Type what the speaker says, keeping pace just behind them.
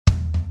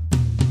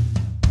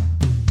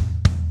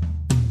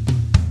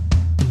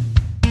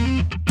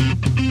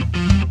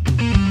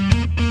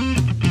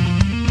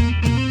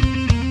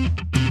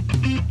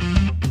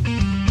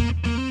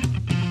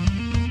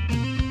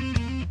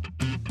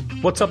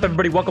What's up,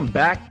 everybody? Welcome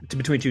back to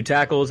Between Two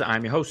Tackles.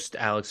 I'm your host,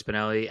 Alex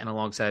Spinelli, and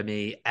alongside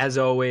me, as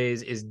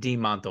always, is D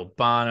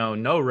Montalbano.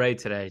 No Ray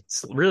today.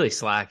 It's really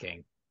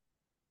slacking.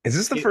 Is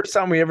this the It- first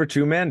time we ever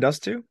two-manned us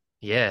two? Is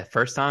yeah,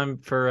 first time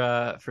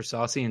for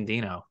Saucy and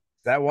Dino.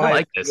 that I why it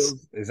like this.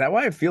 feels is that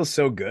why it feels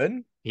so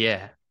good?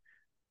 Yeah.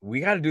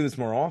 We got to do this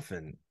more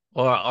often.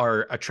 Well,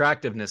 our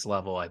attractiveness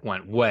level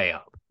went way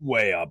up.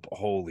 Way up.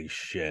 Holy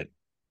shit.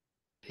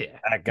 Yeah.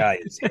 That guy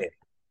is hit.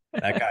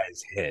 That guy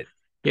is hit.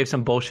 Gave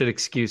some bullshit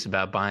excuse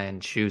about buying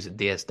shoes at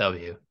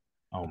DSW.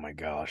 Oh my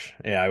gosh.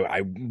 Yeah,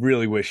 I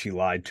really wish he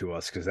lied to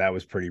us because that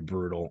was pretty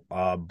brutal.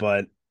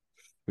 But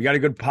we got a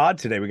good pod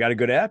today. We got a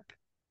good app.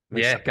 I'm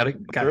Yeah, excited got a to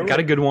go got, through got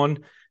a it. good one.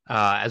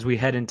 As we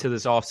head into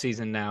this off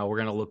season now, we're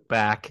gonna look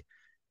back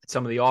at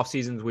some of the off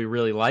seasons we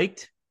really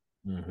liked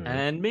Mhm.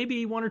 and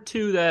maybe one or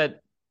two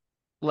that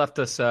left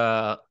us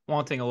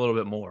wanting a little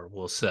bit more,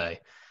 we'll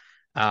say.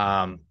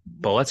 But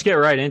let's get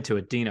right into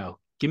it, Dino.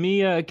 Give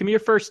me your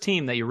first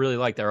team that you really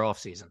liked their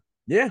offseason.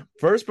 Yeah.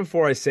 First,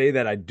 before I say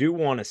that, I do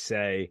want to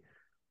say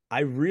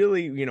I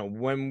really,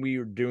 when we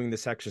were doing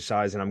this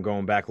exercise and I'm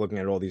going back looking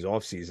at all these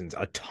off seasons,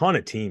 a ton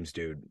of teams,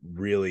 dude,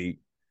 really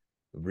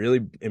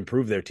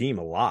improved their team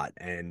a lot.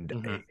 And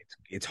Mm-hmm.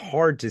 it's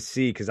hard to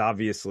see because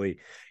obviously,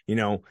 you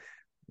know,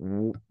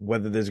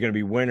 whether there's going to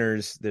be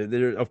winners,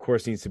 there of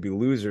course needs to be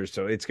losers.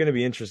 So it's going to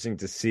be interesting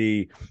to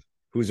see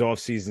whose off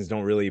seasons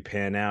don't really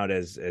pan out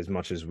as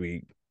much as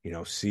we,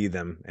 see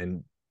them.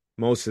 And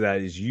most of that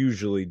is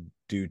usually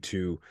due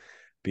to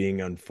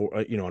being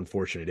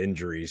unfortunate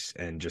injuries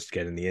and just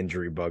getting the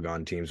injury bug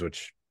on teams,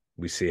 which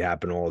we see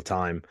happen all the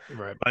time.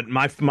 Right. But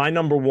my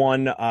number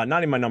one,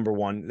 not in my number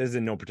one, this is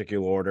in no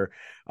particular order.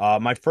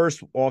 My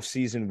first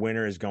offseason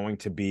winner is going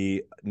to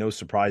be, no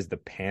surprise, the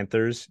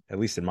Panthers, at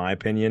least in my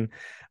opinion.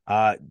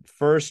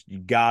 First, you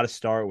got to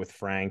start with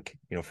Frank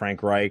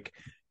Reich,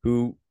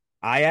 who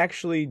I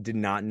actually did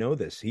not know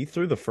this. He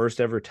threw the first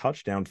ever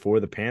touchdown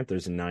for the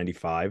Panthers in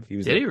 '95. He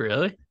was Did their he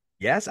really?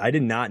 Yes, I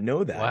did not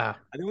know that. Wow.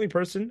 I'm the only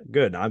person.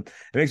 Good. It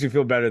makes me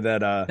feel better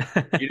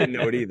that you didn't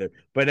know it either.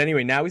 But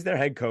anyway, now he's their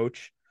head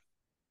coach.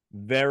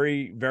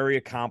 Very, very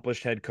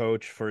accomplished head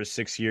coach for his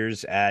 6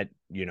 years at,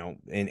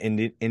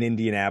 in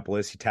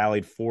Indianapolis. He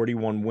tallied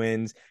 41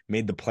 wins,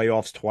 made the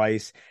playoffs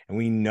twice, and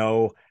we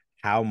know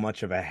how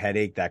much of a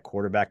headache that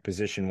quarterback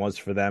position was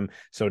for them.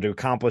 So to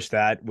accomplish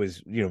that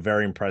was,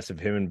 very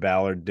impressive. Him and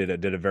Ballard did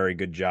a very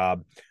good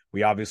job.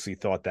 We obviously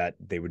thought that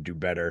they would do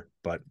better,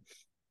 but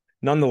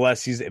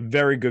nonetheless, he's a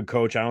very good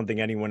coach. I don't think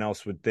anyone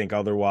else would think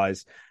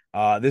otherwise.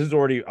 This is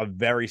already a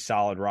very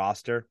solid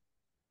roster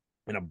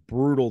in a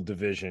brutal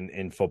division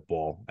in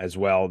football as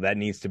well. That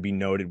needs to be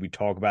noted. We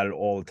talk about it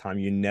all the time.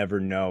 You never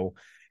know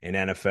in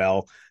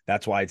NFL.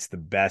 That's why it's the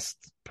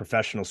best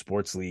professional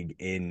sports league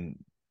in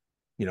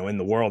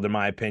the world, in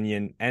my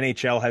opinion.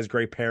 NHL has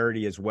great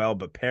parity as well,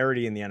 but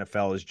parity in the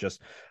NFL is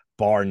just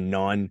bar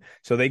none.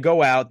 So they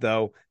go out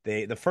though.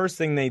 The first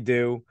thing they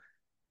do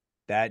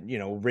that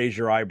raise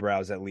your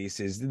eyebrows at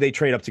least is they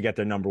trade up to get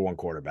their number one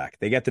quarterback.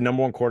 They get the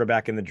number one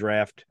quarterback in the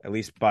draft, at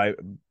least by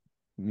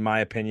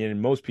my opinion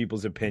and most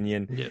people's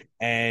opinion. Yeah.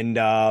 And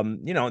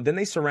then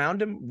they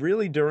surround him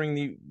really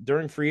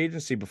during free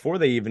agency before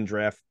they even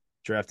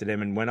drafted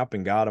him and went up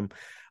and got him.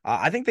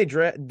 I think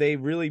they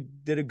really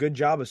did a good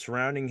job of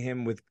surrounding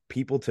him with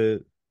people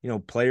to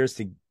players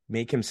to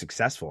make him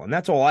successful. And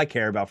that's all I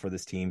care about for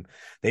this team.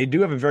 They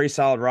do have a very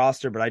solid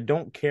roster, but I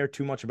don't care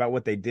too much about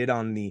what they did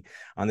on the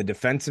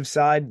defensive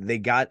side. They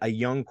got a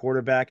young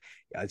quarterback,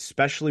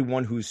 especially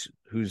one who's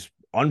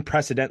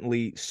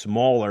unprecedentedly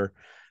smaller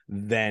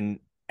than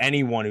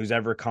anyone who's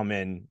ever come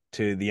in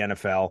to the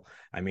NFL.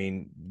 I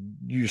mean,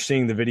 you're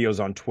seeing the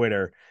videos on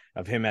Twitter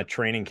of him at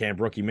training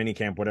camp, rookie mini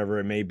camp, whatever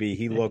it may be.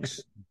 He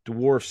looks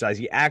dwarf size.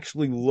 He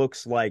actually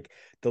looks like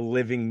the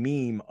living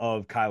meme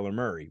of Kyler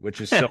Murray, which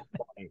is so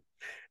funny.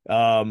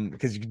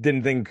 Because you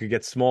didn't think it could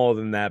get smaller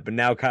than that, but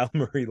now Kyle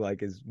Murray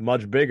is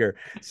much bigger.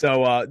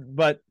 So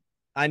but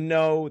I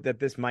know that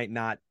this might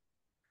not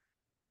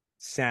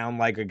sound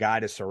like a guy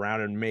to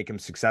surround and make him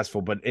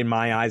successful, but in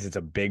my eyes it's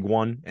a big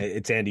one.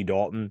 It's Andy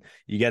Dalton.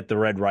 You get the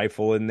red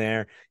rifle in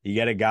there. You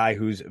get a guy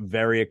who's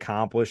very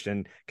accomplished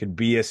and could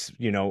be a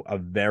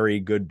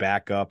very good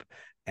backup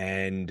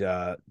and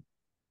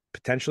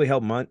potentially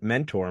help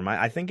mentor him.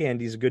 I think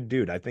Andy's a good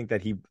dude. I think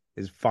that he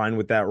is fine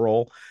with that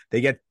role.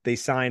 They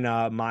sign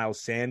Miles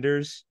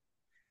Sanders,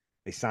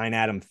 they sign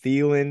Adam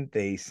Thielen,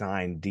 they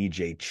sign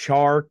DJ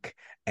Chark,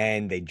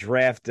 and they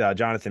draft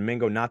Jonathan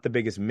Mingo. Not the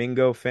biggest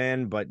Mingo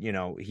fan, but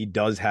he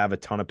does have a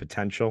ton of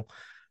potential.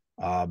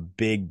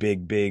 Big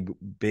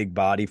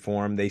body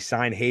for him. They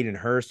sign Hayden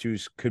Hurst, who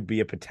could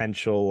be a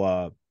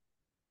potential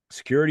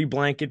security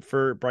blanket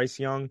for Bryce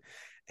Young.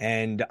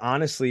 And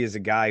honestly, is a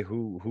guy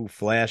who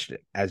flashed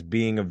as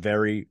being a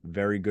very,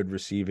 very good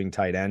receiving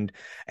tight end.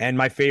 And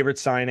my favorite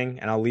signing,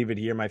 and I'll leave it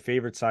here, my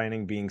favorite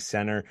signing being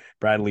center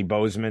Bradley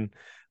Bozeman.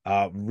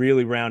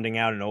 really rounding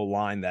out an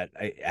O-line that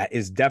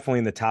is definitely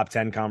in the top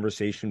 10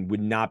 conversation.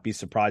 Would not be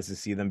surprised to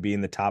see them be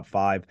in the top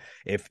five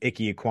if Ike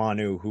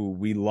Ekwonu, who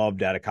we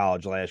loved out of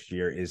college last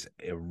year, is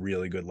a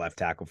really good left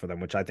tackle for them,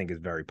 which I think is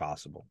very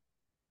possible.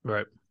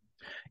 Right.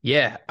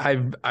 Yeah,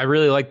 I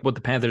really like what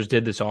the Panthers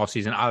did this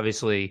offseason.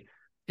 Obviously,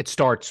 it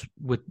starts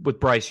with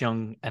Bryce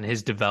Young and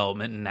his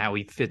development and how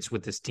he fits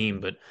with this team.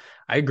 But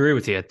I agree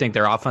with you. I think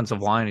their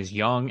offensive line is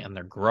young and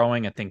they're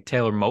growing. I think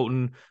Taylor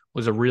Moton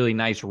was a really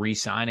nice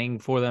re-signing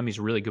for them. He's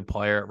a really good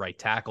player at right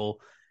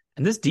tackle.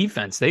 And this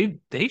defense, they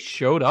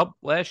showed up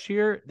last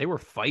year. They were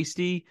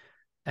feisty,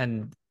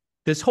 and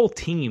this whole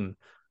team,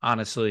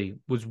 honestly,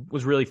 was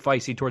really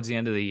feisty towards the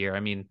end of the year. I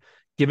mean,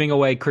 giving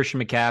away Christian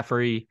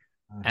McCaffrey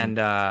Mhm.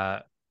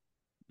 and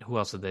who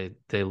else did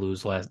they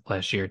lose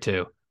last year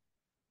too?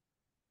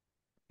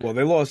 Well,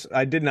 they lost.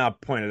 I did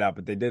not point it out,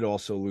 but they did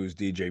also lose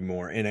DJ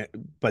Moore in it.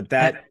 But Eh,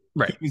 that he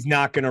right. was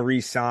not going to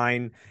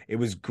re-sign. It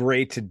was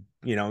great to,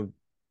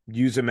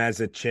 use him as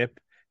a chip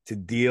to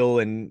deal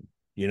and,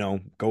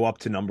 go up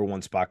to number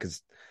one spot.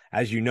 Because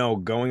as you know,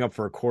 going up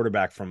for a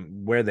quarterback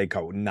from where they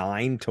go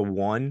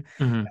 9-1,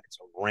 Hmm. that's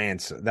a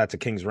ransom. That's a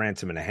king's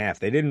ransom and a half.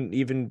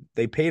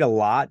 They paid a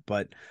lot,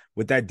 but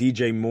with that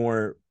DJ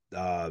Moore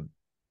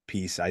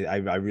piece, I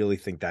really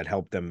think that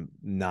helped them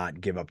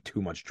not give up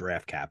too much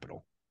draft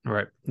capital.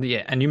 Right.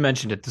 Yeah, and you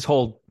mentioned it. This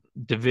whole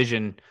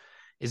division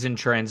is in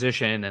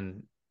transition,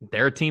 and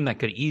they're a team that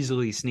could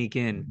easily sneak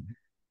in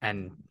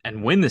and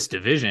win this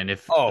division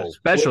if, Oh,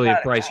 especially if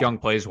without a Bryce doubt. Young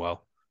plays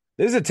well.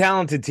 This is a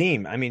talented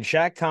team. I mean,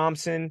 Shaq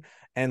Thompson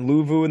and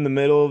Luvu in the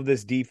middle of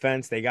this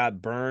defense. They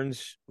got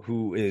Burns,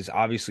 who is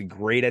obviously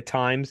great at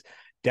times.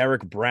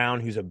 Derek Brown,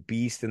 who's a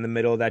beast in the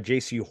middle of that.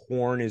 JC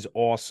Horn is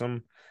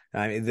awesome.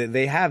 I mean,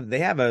 they have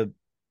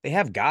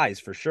guys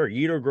for sure.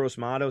 Yetur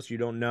Gross-Matos, you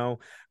don't know.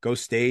 Go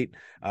State.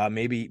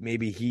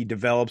 Maybe he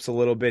develops a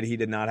little bit. He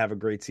did not have a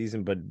great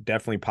season, but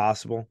definitely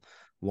possible.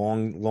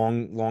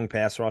 Long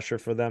pass rusher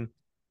for them.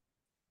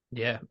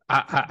 Yeah,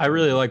 I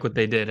really like what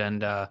they did,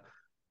 and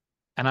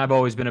I've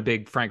always been a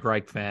big Frank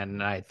Reich fan,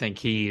 and I think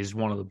he is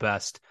one of the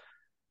best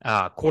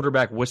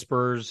quarterback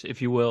whisperers,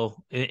 if you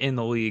will, in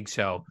the league.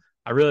 So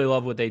I really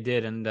love what they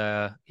did, and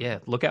yeah,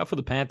 look out for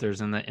the Panthers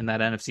in that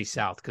NFC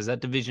South because that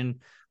division,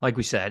 like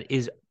we said,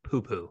 is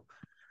poo poo.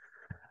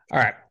 All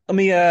right, let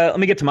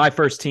me get to my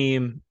first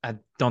team. I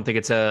don't think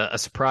it's a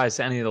surprise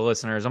to any of the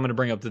listeners. I'm going to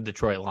bring up the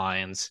Detroit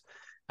Lions.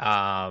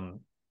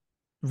 Um,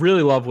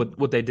 really love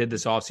what they did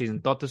this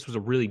offseason. Thought this was a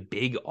really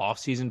big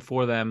offseason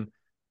for them.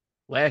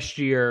 Last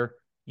year,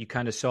 you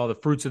kind of saw the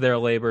fruits of their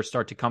labor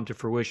start to come to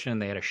fruition.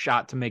 They had a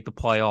shot to make the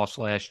playoffs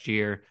last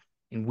year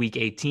in week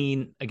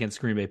 18 against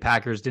Green Bay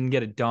Packers. Didn't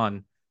get it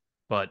done,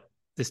 but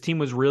this team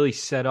was really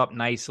set up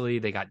nicely.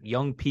 They got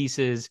young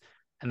pieces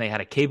and they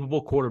had a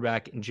capable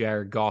quarterback in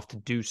Jared Goff to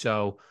do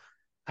so.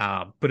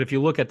 But if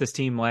you look at this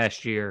team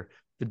last year,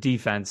 the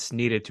defense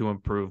needed to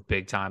improve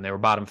big time. They were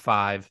bottom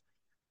five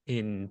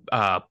in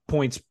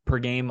points per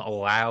game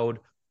allowed.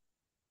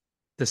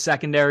 The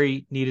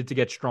secondary needed to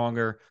get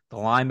stronger. The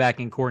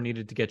linebacking core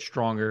needed to get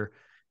stronger.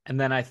 And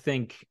then I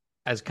think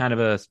as kind of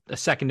a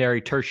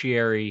secondary,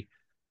 tertiary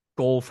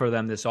goal for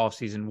them this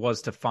offseason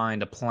was to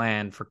find a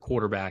plan for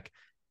quarterback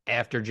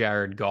after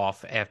Jared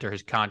Goff, after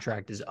his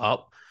contract is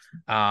up.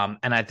 And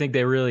I think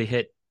they really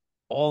hit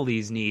all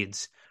these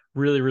needs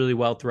really, really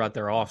well throughout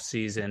their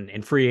offseason.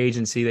 In free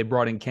agency, they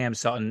brought in Cam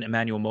Sutton,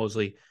 Emmanuel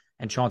Mosley,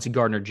 and Chauncey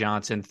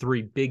Gardner-Johnson,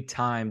 three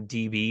big-time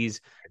DBs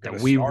They're that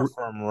gonna we start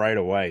for him right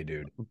away,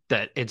 dude.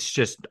 that it's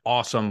just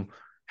awesome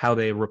how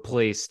they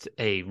replaced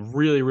a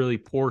really, really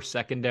poor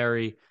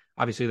secondary.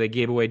 Obviously, they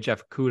gave away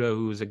Jeff Okudah,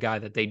 who's a guy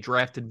that they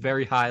drafted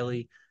very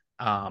highly.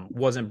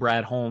 Wasn't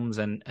Brad Holmes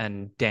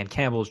and Dan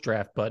Campbell's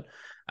draft, but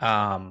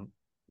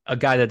a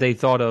guy that they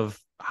thought of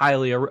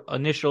highly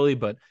initially,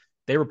 but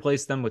they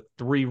replaced them with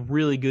three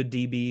really good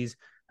DBs.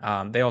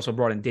 They also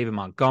brought in David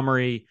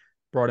Montgomery,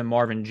 brought in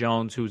Marvin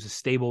Jones, who's a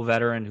stable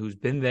veteran who's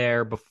been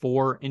there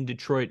before in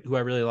Detroit, who I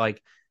really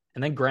like,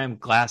 and then Graham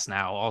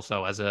Glasnow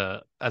also as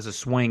a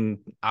swing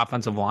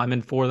offensive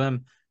lineman for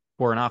them,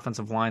 for an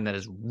offensive line that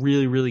is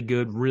really, really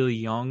good, really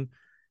young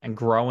and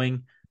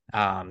growing.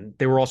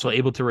 They were also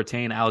able to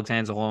retain Alex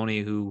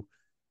Anzalone, who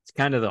is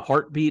kind of the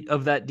heartbeat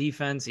of that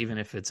defense, even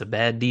if it's a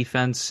bad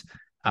defense.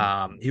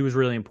 He was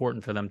really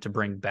important for them to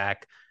bring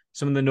back.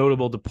 Some of the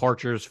notable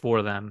departures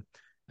for them.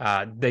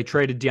 They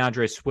traded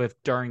DeAndre Swift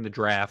during the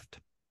draft.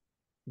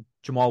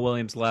 Jamal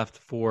Williams left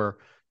for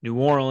New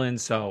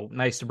Orleans, so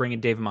nice to bring in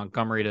David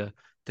Montgomery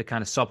to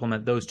kind of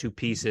supplement those two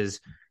pieces.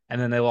 And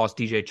then they lost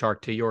DJ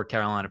Chark to your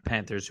Carolina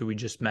Panthers, who we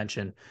just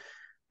mentioned.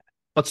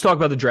 Let's talk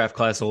about the draft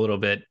class a little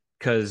bit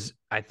because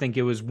I think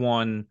it was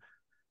one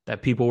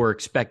that people were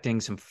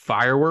expecting some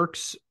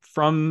fireworks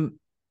from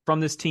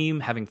this team,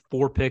 having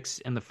four picks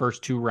in the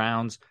first two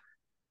rounds.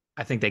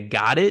 I think they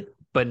got it,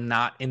 but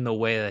not in the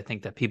way that I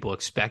think that people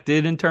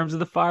expected in terms of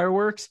the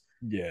fireworks.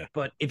 Yeah.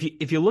 But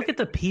if you look at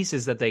the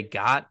pieces that they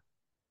got,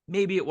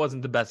 maybe it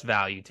wasn't the best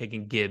value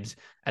taking Gibbs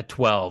at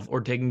 12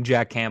 or taking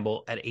Jack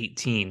Campbell at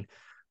 18.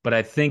 But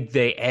I think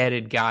they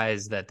added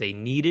guys that they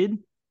needed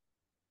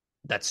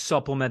that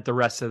supplement the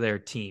rest of their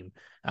team.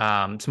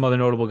 Some other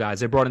notable guys.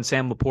 They brought in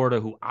Sam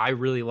Laporta, who I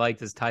really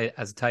liked as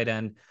a tight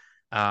end,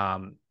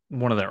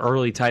 one of the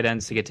early tight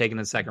ends to get taken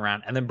in the second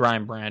round, and then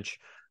Brian Branch,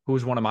 who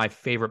was one of my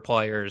favorite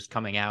players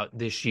coming out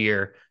this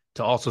year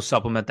to also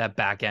supplement that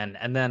back end.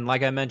 And then,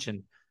 like I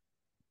mentioned,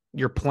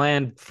 your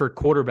plan for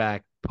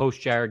quarterback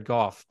post Jared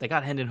Goff, they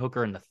got Hendon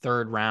Hooker in the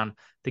third round.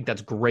 I think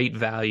that's great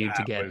value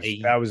to get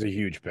That was a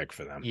huge pick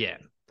for them. yeah.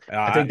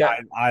 I I think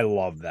that I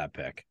love that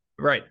pick.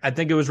 right. I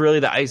think it was really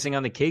the icing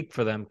on the cake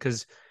for them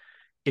because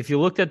if you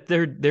looked at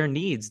their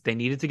needs, they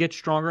needed to get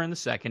stronger in the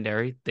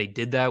secondary. They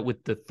did that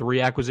with the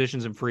three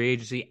acquisitions in free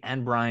agency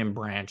and Brian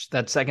Branch.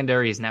 That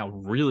secondary is now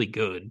really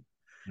good.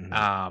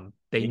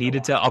 They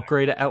needed to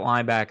upgrade at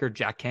linebacker.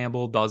 Jack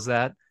Campbell does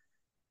that.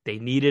 They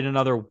needed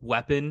another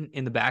weapon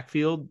in the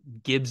backfield.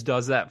 Gibbs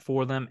does that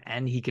for them,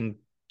 and he can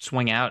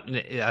swing out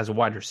as a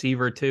wide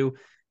receiver too.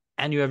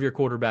 And you have your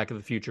quarterback of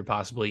the future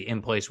possibly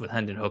in place with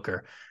Hendon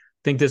Hooker.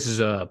 I think this is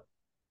a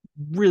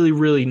really,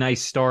 really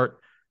nice start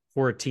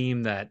for a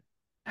team that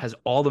has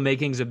all the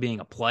makings of being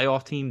a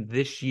playoff team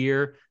this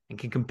year and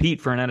can compete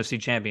for an NFC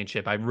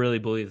championship. I really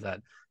believe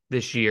that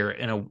this year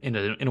in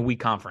a weak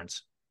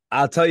conference.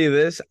 I'll tell you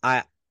this.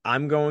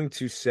 I'm going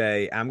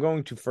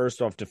to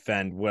first off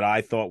defend what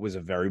I thought was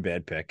a very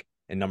bad pick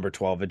in number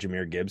 12 at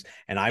Jahmyr Gibbs.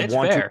 And It's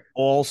fair.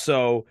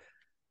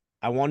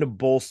 I want to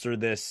bolster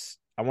this.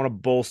 I want to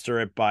bolster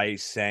it by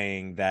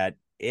saying that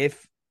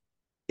if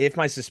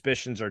my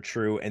suspicions are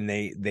true and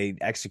they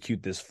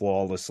execute this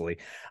flawlessly,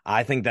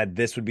 I think that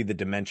this would be the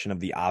dimension of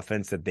the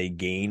offense that they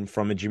gain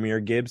from a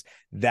Jahmyr Gibbs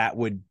that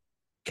would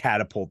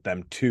catapult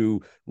them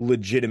to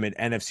legitimate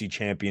NFC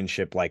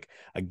championship, like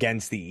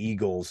against the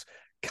Eagles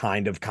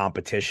kind of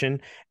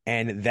competition.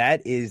 And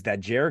that is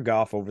that Jared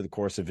Goff over the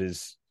course of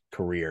his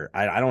career,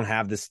 I don't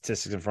have the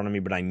statistics in front of me,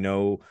 but I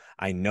know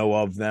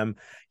of them.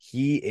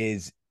 He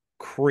is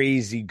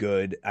crazy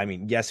good. I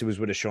mean, yes, it was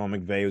with a Sean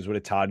McVay, it was with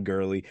a Todd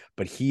Gurley,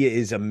 but he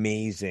is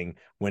amazing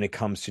when it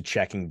comes to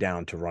checking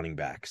down to running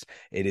backs.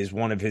 It is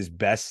one of his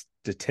best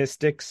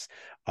statistics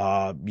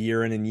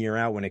year in and year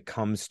out when it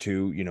comes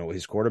to,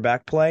 his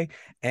quarterback play.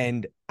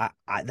 And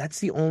that's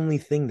the only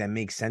thing that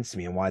makes sense to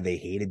me and why they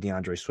hated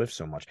DeAndre Swift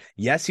so much.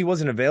 Yes, he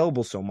wasn't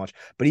available so much,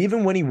 but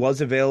even when he was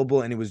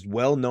available and it was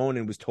well known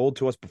and was told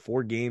to us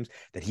before games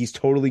that he's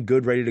totally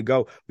good, ready to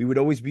go, we would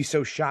always be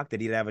so shocked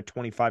that he'd have a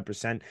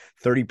 25%,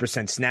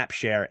 30% snap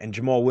share and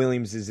Jamal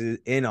Williams is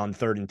in on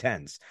 3rd and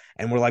 10s.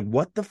 And we're like,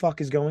 what the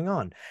fuck is going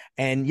on?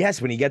 And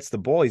yes, when he gets the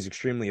ball, he's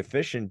extremely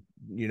efficient,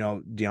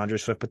 DeAndre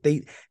Swift, but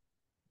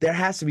there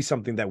has to be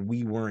something that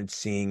we weren't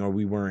seeing or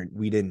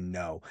we didn't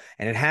know.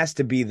 And it has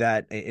to be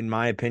that, in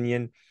my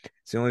opinion,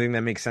 it's the only thing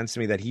that makes sense to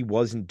me, that he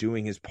wasn't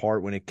doing his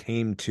part when it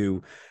came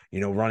to,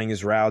 running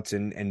his routes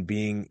and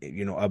being,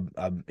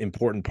 a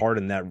important part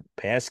in that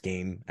pass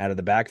game out of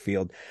the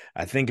backfield.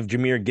 I think if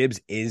Jahmyr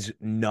Gibbs is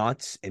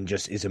nuts and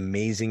just is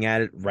amazing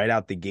at it right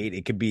out the gate,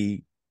 it could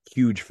be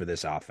huge for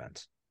this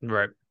offense.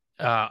 Right.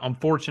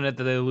 Unfortunate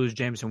that they lose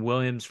Jameson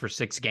Williams for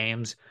 6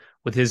 games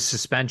with his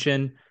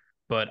suspension.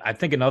 But I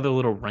think another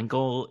little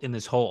wrinkle in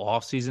this whole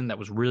offseason that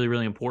was really,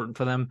 really important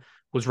for them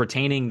was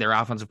retaining their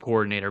offensive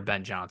coordinator,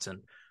 Ben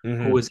Johnson,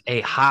 who was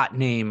a hot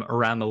name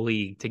around the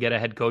league to get a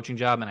head coaching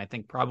job. And I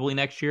think probably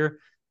next year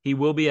he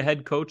will be a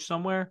head coach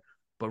somewhere.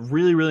 But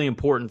really, really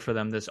important for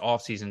them this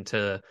offseason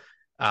to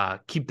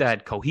keep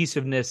that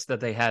cohesiveness that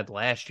they had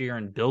last year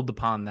and build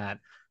upon that.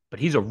 But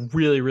he's a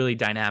really, really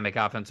dynamic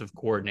offensive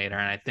coordinator.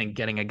 And I think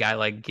getting a guy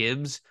like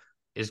Gibbs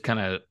is kind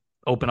of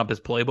open up his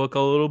playbook a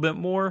little bit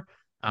more.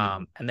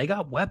 And they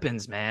got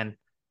weapons, man.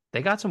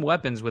 They got some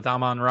weapons with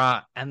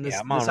Amon-Ra and this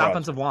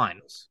offensive line.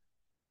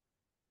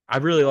 I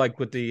really like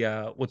what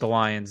the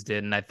Lions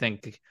did, and I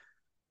think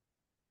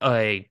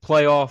a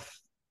playoff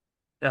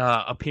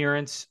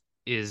appearance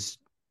is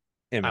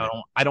Imminent.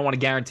 I don't want to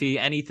guarantee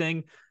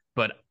anything,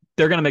 but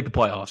they're going to make the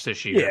playoffs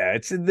this year. Yeah,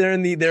 they're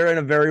in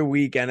a very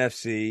weak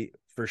NFC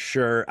for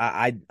sure.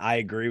 I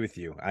agree with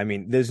you. I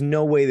mean, there's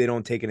no way they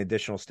don't take an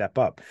additional step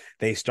up.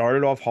 They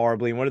started off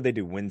horribly, and what did they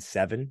do? Win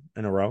 7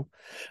 in a row?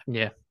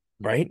 Yeah.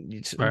 Right?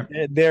 Right.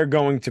 They're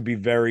going to be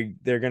they're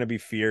going to be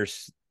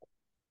fierce.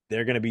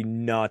 They're going to be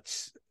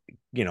nuts.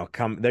 They're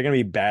going to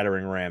be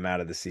battering Ram out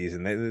of the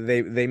season.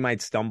 They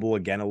might stumble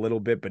again a little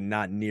bit, but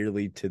not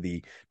nearly to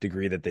the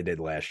degree that they did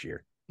last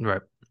year.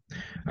 Right.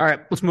 All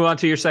right, let's move on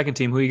to your second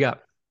team. Who you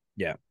got?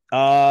 Yeah.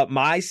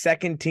 My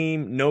second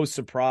team, no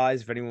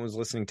surprise if anyone was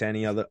listening to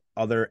any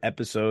other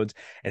episodes,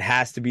 it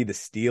has to be the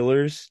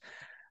Steelers.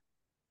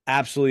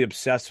 Absolutely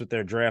obsessed with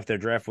their draft. Their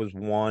draft was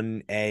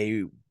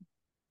 1A,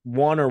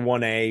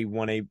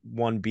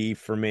 1B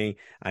for me.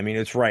 I mean,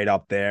 it's right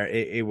up there.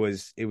 It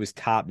was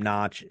top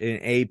notch, an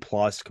A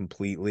plus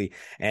completely.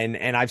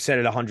 And I've said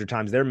it 100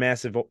 times. They're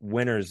massive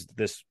winners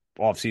this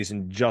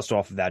offseason just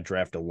off of that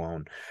draft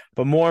alone.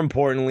 But more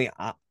importantly,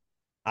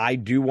 I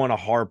do want to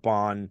harp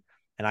on,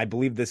 and I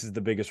believe this is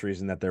the biggest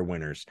reason that they're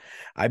winners.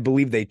 I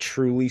believe they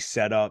truly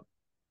set up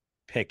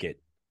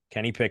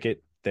Kenny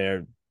Pickett,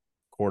 their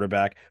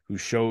quarterback who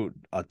showed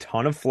a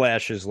ton of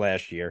flashes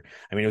last year.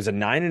 I mean, it was a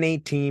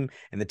 9-8 team,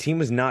 and the team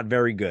was not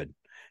very good.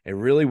 It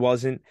really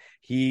wasn't.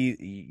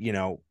 He,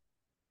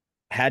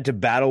 had to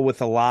battle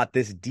with a lot.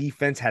 This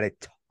defense had a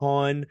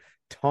ton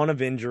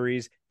of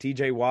injuries.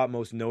 TJ Watt,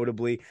 most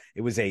notably.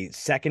 It was a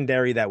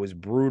secondary that was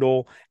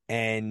brutal.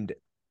 And,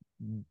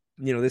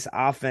 this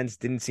offense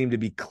didn't seem to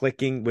be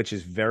clicking, which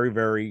is very,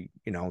 very,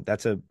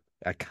 that's a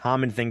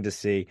common thing to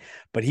see.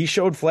 But he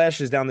showed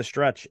flashes down the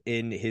stretch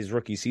in his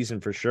rookie season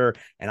for sure.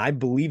 And I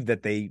believe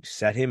that they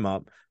set him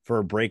up for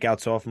a breakout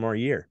sophomore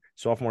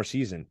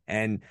season.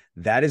 And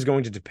that is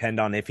going to depend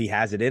on if he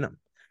has it in him.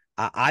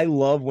 I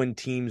love when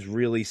teams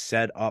really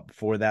set up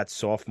for that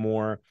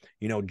sophomore,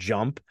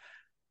 jump,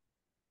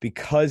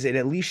 because it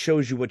at least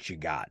shows you what you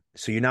got.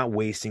 So you're not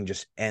wasting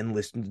just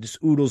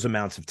oodles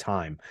amounts of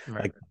time.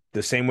 Right. Like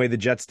the same way the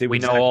Jets did We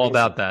with know Zach all Wilson.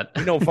 about that.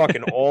 We know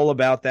fucking all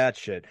about that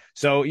shit.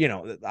 So,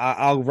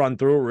 I'll run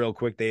through it real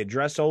quick. They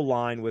address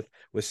O-line with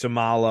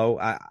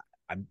Samalo.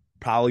 I'm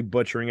probably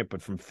butchering it,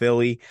 but from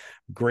Philly,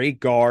 great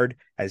guard,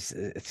 has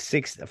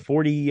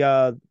 40,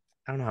 I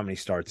don't know how many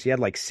starts. He had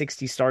like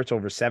 60 starts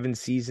over 7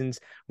 seasons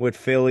with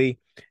Philly.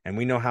 And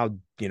we know how,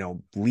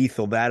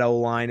 lethal that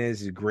O-line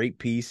is. A great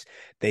piece.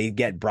 They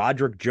get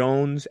Broderick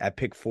Jones at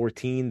pick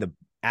 14, the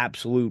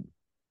absolute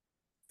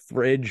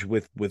fridge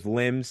with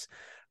limbs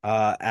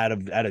out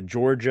of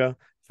Georgia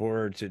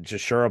to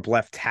shore up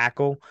left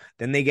tackle.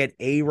 Then they get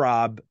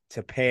A-Rob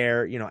to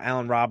pair,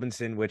 Allen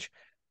Robinson, which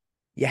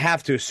you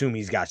have to assume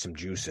he's got some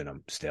juice in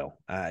him still.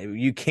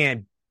 You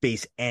can't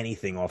base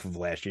anything off of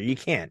last year. You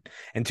can't.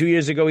 And 2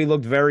 years ago, he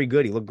looked very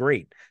good. He looked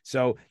great.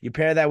 So you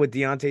pair that with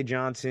Deontay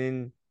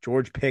Johnson,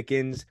 George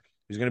Pickens,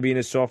 who's going to be in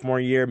his sophomore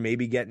year,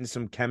 maybe getting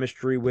some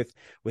chemistry with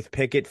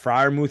Pickett,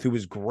 Freiermuth, who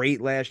was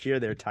great last year,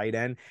 their tight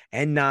end,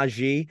 and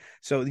Najee.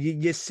 So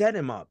you set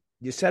him up.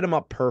 You set him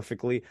up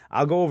perfectly.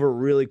 I'll go over it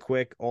really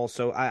quick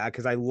also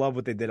because I love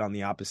what they did on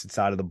the opposite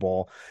side of the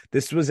ball.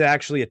 This was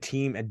actually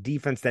a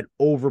defense that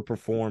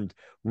overperformed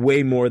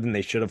way more than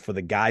they should have for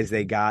the guys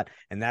they got.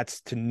 And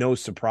that's to no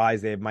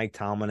surprise. They have Mike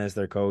Tomlin as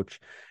their coach,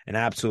 an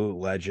absolute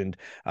legend.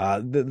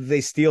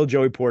 They steal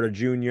Joey Porter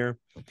Jr.,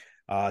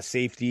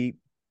 safety.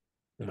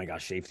 Oh my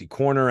gosh, safety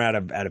corner out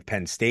of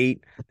Penn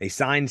State. They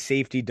signed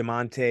safety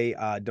Damonte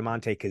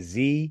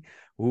Kazee,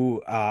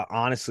 who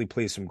honestly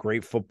plays some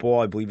great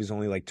football. I believe he's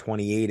only like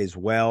 28 as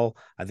well.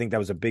 I think that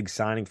was a big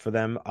signing for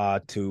them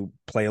to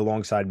play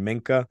alongside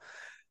Minka.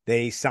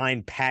 They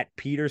signed Pat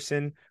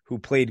Peterson, who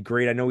played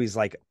great. I know he's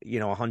like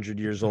 100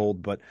 years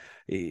old, but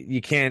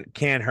you can't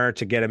hurt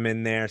to get him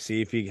in there.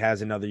 See if he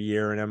has another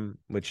year in him,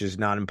 which is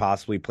not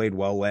impossible. He played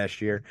well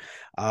last year,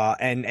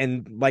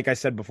 and like I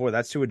said before,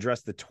 that's to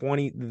address the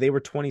 20. They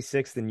were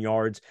 26th in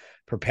yards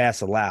per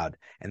pass allowed,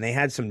 and they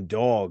had some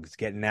dogs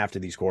getting after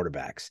these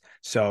quarterbacks.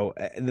 So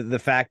the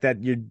fact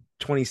that you're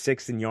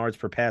 26th in yards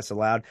per pass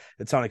allowed,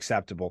 it's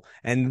unacceptable,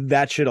 and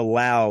that should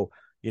allow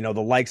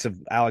the likes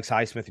of Alex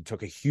Highsmith, who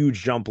took a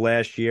huge jump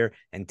last year,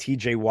 and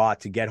TJ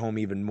Watt to get home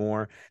even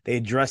more. They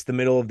addressed the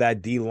middle of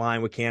that D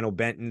line with Cano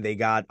Benton. They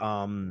got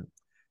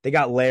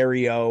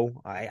Larry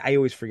O. I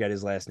always forget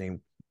his last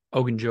name.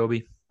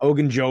 Ogunjobi.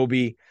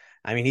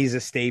 I mean, he's a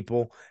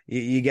staple.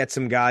 You get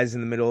some guys in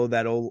the middle of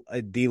that old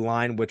D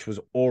line, which was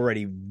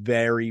already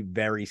very,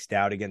 very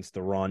stout against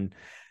the run.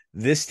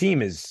 This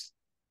team is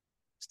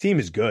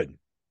good.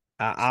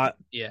 I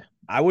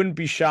wouldn't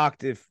be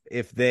shocked if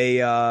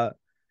they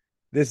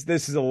This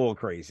is a little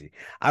crazy.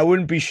 I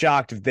wouldn't be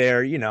shocked if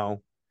they're,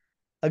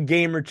 a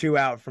game or two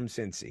out from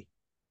Cincy.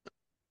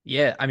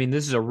 Yeah, I mean,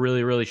 this is a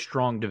really, really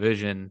strong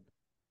division.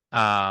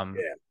 Yeah.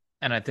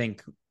 And I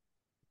think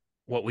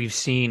what we've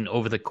seen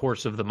over the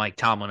course of the Mike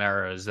Tomlin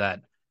era is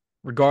that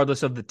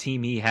regardless of the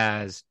team he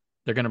has,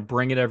 they're going to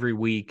bring it every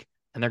week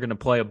and they're going to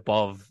play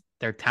above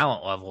their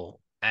talent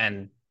level.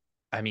 And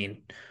I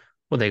mean,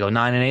 they go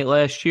 9-8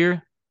 last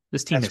year?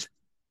 This team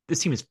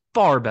is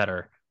far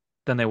better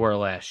than they were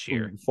last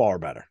year. Far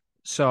better.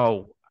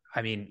 So,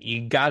 I mean,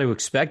 you got to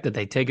expect that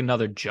they take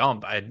another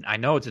jump. I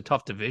know it's a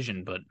tough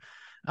division, but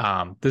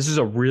this is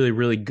a really,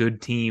 really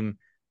good team.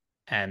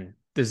 And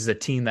this is a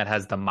team that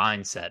has the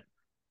mindset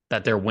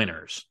that they're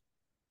winners.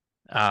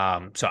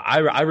 So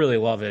I really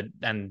love it.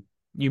 And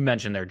you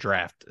mentioned their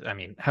draft. I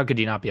mean, how could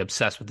you not be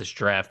obsessed with this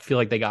draft? I feel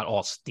like they got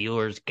all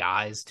Steelers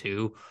guys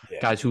too,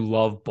 guys who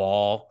love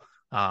ball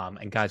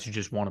and guys who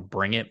just want to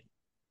bring it.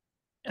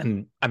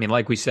 And I mean,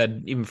 like we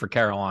said, even for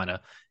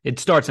Carolina, it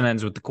starts and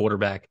ends with the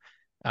quarterback.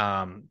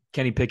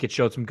 Kenny Pickett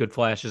showed some good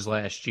flashes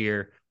last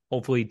year.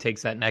 Hopefully he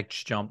takes that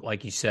next jump,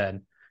 like you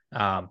said.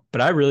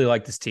 But I really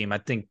like this team. I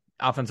think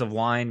offensive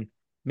line,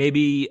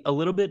 maybe a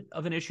little bit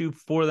of an issue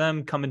for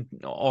them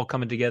all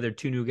coming together.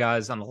 2 new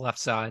guys on the left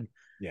side.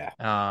 Yeah.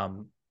 But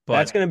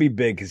that's going to be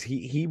big because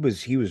he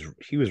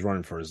was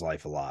running for his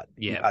life a lot.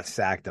 Yeah. He got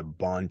sacked a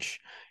bunch.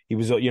 He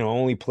was,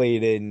 only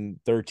played in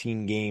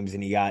 13 games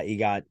and he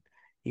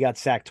got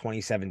sacked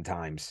 27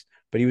 times.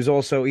 But he's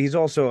also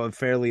a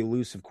fairly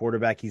elusive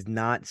quarterback. He's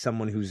not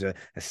someone who's a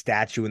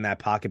statue in that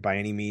pocket by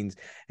any means.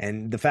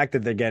 And the fact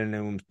that they're getting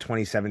him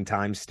 27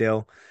 times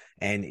still,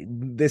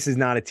 And this is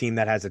not a team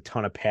that has a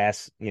ton of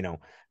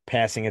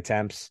passing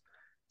attempts.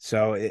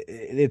 So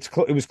it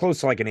was close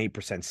to like an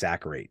 8%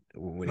 sack rate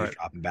when he's Right.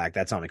 dropping back.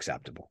 That's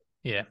unacceptable.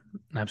 Yeah,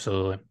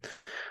 absolutely.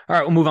 All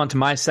right, we'll move on to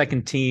my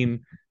second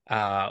team,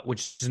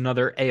 which is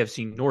another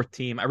AFC North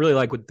team. I really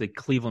like what the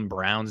Cleveland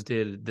Browns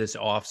did this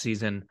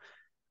offseason.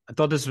 I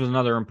thought this was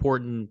another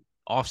important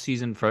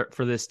offseason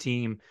for this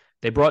team.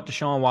 They brought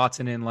Deshaun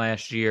Watson in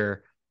last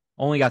year,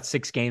 only got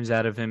 6 games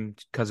out of him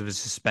because of his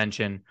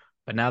suspension,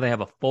 but now they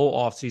have a full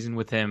offseason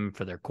with him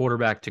for their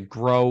quarterback to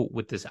grow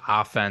with this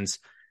offense.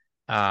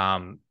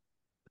 I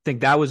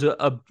think that was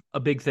a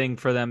big thing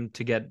for them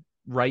to get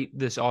right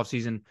this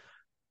offseason.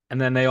 And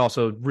then they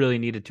also really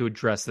needed to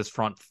address this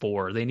front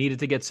four. They needed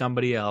to get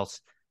somebody else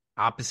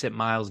opposite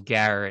Myles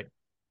Garrett,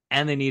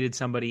 and they needed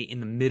somebody in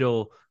the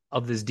middle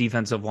of this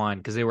defensive line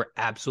because they were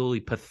absolutely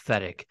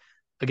pathetic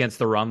against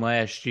the run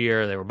last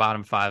year. They were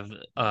bottom 5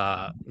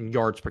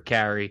 yards per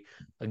carry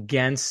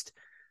against,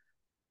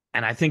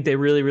 and I think they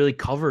really, really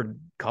covered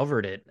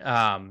it.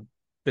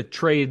 The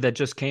trade that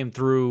just came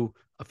through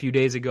a few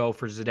days ago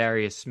for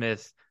Zadarius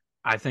Smith,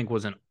 I think,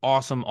 was an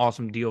awesome,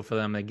 awesome deal for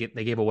them. They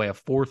gave away a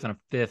 4th and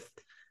a 5th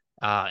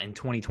in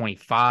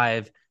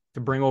 2025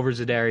 to bring over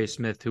Zadarius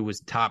Smith, who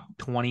was top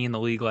 20 in the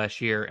league last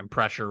year in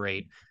pressure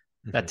rate.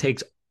 That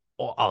takes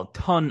a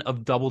ton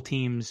of double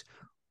teams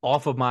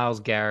off of Myles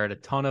Garrett, a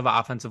ton of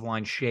offensive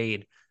line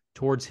shade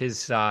towards his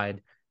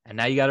side, and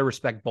now you got to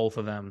respect both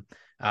of them.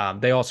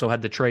 They also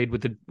had the trade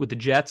with the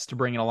Jets to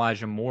bring in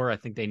Elijah Moore. I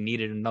think they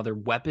needed another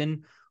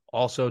weapon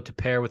also to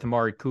pair with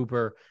Amari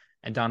Cooper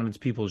and Donovan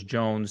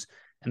Peoples-Jones.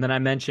 And then I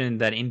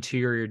mentioned that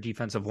interior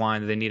defensive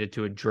line that they needed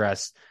to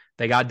address.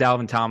 They got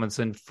Dalvin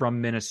Tomlinson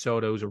from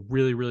Minnesota, who's a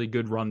really, really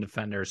good run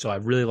defender. So I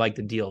really like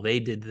the deal they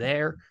did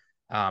there.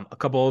 A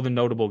couple other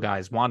notable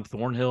guys: Juan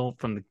Thornhill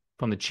from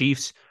the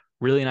Chiefs,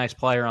 really nice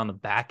player on the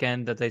back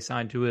end that they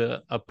signed to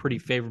a pretty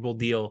favorable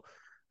deal.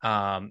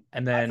 And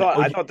then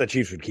I thought the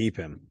Chiefs would keep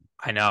him.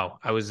 I know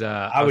I I was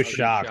was pretty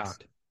shocked.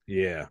 shocked.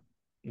 Yeah.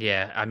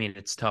 Yeah, I mean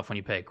it's tough when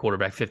you pay a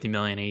quarterback $50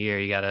 million a year.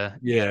 You gotta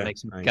Yeah.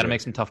 I get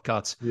make it. some tough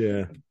cuts.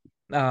 Yeah.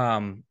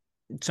 Um,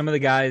 some of the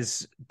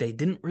guys, they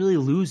didn't really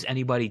lose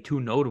anybody too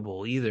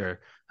notable either.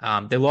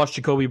 They lost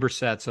Jacoby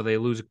Brissett, so they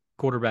lose a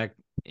quarterback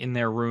in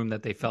their room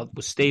that they felt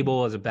was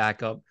stable as a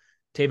backup.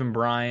 Taven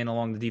Bryan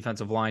along the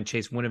defensive line,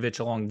 Chase Winovich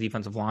along the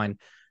defensive line,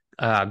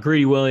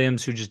 Greedy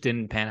Williams, who just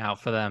didn't pan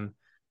out for them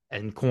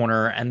in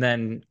corner. And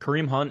then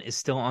Kareem Hunt is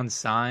still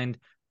unsigned.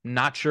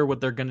 Not sure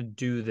what they're going to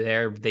do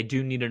there. They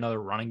do need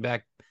another running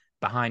back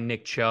behind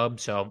Nick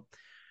Chubb. So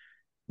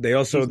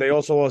he's They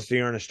also lost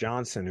Dearness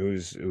Johnson,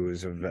 who's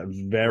a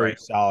very right.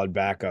 solid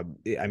backup.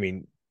 I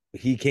mean,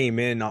 he came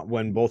in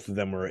when both of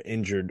them were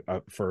injured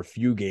for a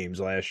few games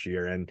last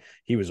year, and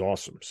he was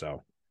awesome.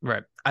 So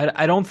Right.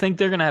 I don't think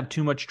they're going to have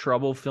too much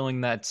trouble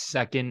filling that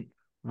second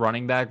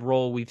running back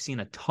role. We've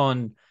seen a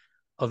ton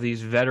of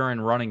these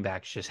veteran running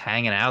backs just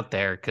hanging out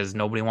there because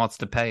nobody wants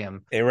to pay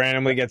them. they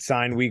randomly get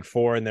signed week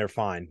 4 and they're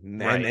fine,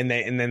 Right.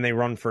 and then they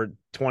run for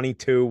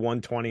 22,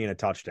 120 and a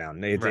touchdown.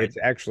 Right. It's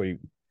actually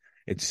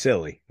it's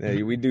silly.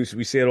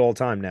 We see it all the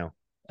time now.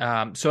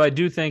 So I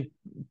do think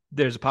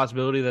there's a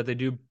possibility that they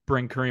do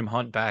bring Kareem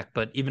Hunt back,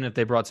 but even if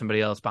they brought somebody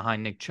else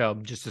behind Nick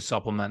Chubb just to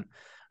supplement,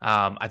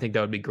 I think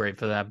that would be great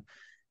for them.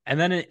 And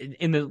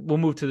then we'll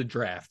move to the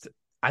draft.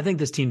 I think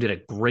this team did a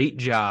great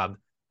job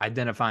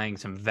identifying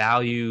some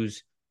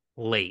values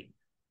late.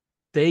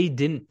 They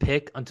didn't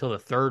pick until the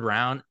 3rd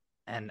round.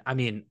 And I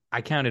mean,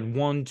 I counted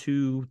 1,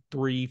 2,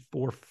 3,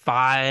 4,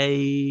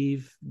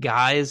 5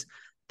 guys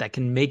that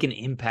can make an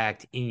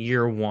impact in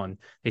year 1.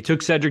 They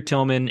took Cedric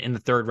Tillman in the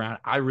 3rd round.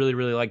 I really,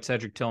 really liked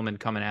Cedric Tillman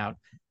coming out.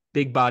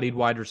 Big bodied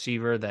wide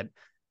receiver that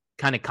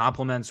kind of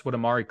complements what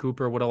Amari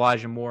Cooper, what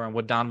Elijah Moore, and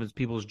what Donovan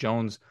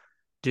Peoples-Jones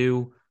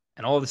do.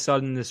 And all of a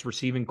sudden, this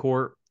receiving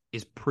core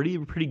is pretty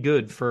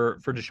good for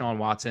Deshaun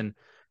Watson.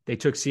 They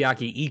took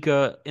Siaki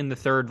Ika in the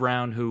 3rd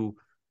round, who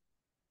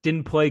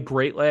didn't play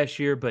great last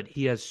year, but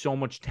he has so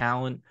much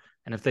talent.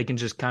 And if they can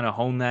just kind of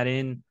hone that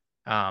in,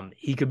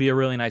 he could be a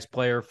really nice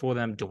player for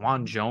them.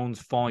 DeJuan Jones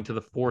falling to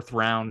the 4th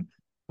round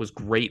was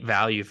great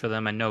value for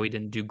them. I know he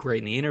didn't do great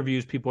in the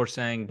interviews, people are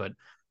saying, but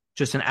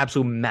just an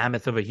absolute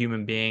mammoth of a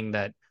human being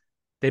that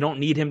they don't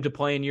need him to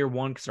play in year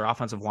 1 because their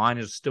offensive line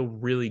is still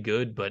really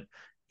good, but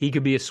he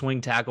could be a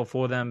swing tackle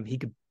for them. He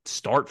could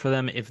start for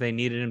them if they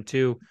needed him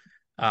to.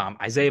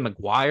 Isaiah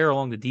McGuire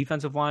along the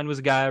defensive line was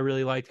a guy I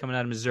really liked coming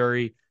out of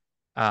Missouri.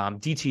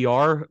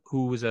 DTR,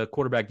 who was a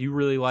quarterback you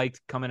really liked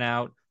coming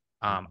out.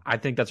 I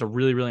think that's a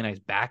really, really nice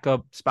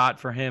backup spot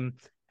for him.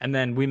 And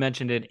then we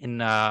mentioned it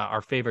in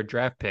our favorite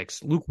draft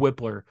picks. Luke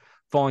Whippler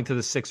falling to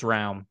the 6th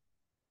round.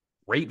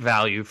 Great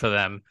value for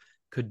them.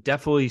 Could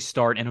definitely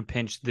start in a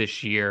pinch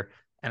this year.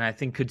 And I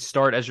think could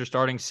start as your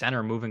starting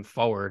center moving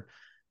forward.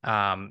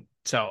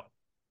 So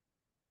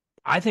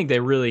I think they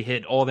really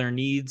hit all their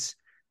needs.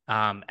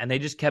 And they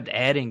just kept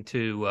adding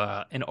to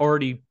an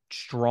already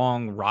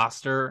strong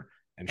roster.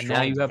 And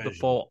now you have the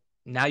full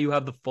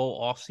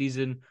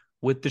offseason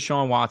with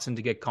Deshaun Watson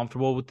to get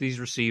comfortable with these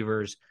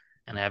receivers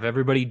and have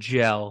everybody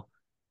gel.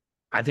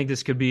 I think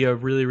this could be a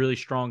really, really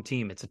strong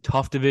team. It's a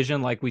tough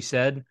division, like we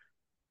said,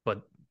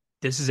 but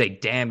this is a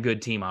damn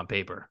good team on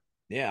paper.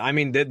 Yeah, I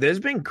mean, there's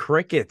been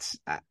crickets.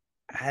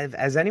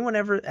 Has anyone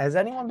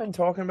been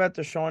talking about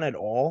Deshaun at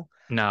all?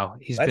 No,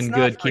 he's Let's been not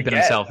good keeping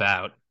forget. himself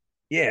out.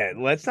 Yeah,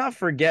 let's not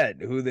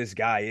forget who this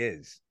guy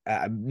is.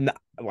 I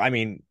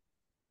mean,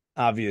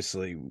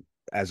 obviously,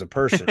 as a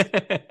person,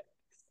 that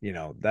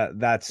Yeah,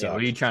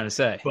 what are you sucks. trying to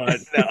say? But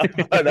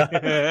no,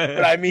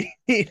 but I mean,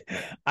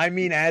 I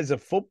mean, as a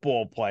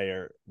football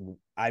player,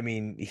 I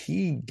mean,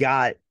 he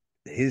got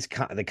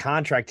the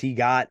contract he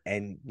got,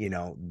 and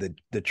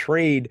the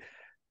trade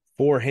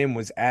for him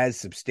was as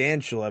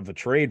substantial of a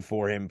trade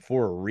for him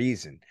for a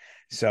reason.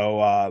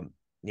 So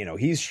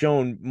he's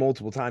shown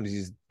multiple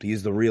times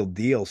he's the real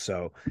deal.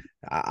 So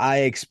I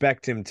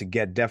expect him to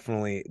get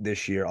definitely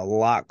this year a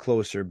lot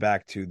closer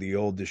back to the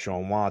old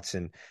Deshaun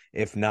Watson,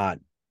 if not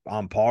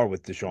on par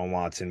with Deshaun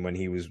Watson when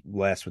he was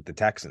last with the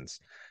Texans.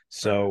 Right.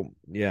 So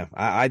yeah,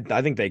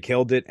 I think they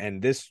killed it.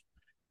 And this,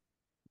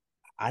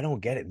 I don't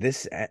get it.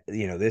 This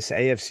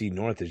AFC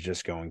North is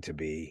just going to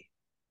be.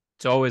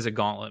 It's always a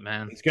gauntlet,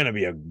 man. It's going to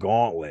be a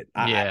gauntlet.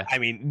 Yeah, I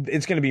mean,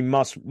 it's going to be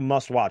must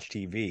watch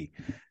TV,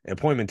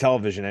 appointment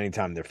television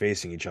anytime they're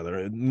facing each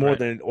other more right,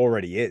 than it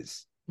already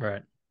is.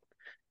 right.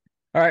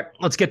 All right,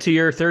 let's get to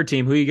your third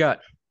team. Who you got?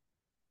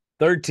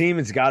 Third team,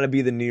 it's got to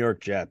be the New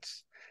York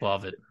Jets.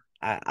 Love it.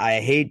 I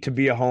hate to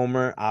be a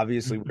homer.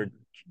 Obviously, we're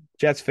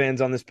Jets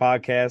fans on this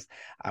podcast.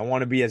 I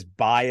want to be as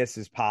biased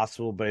as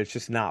possible, but it's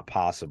just not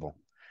possible.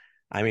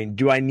 I mean,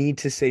 do I need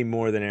to say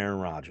more than Aaron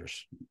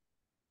Rodgers?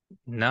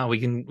 No, we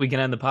can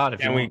end the pod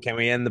if you want. Can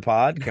we end the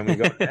pod? Can we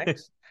go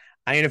next?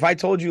 I mean, if I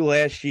told you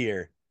last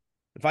year,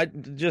 if I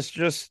just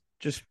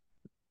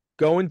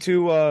go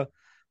into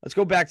let's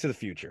go back to the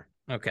future.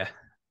 Okay.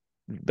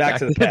 Back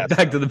to the past.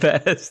 Back to the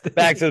past.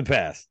 Back to the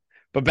past.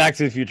 But Back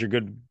to the Future,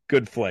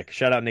 good flick.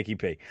 Shout out Nikki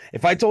P.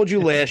 If I told you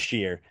last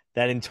year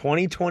that in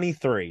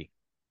 2023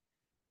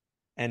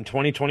 and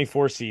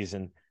 2024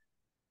 season,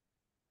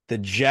 the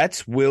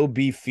Jets will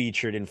be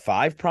featured in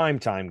 5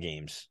 primetime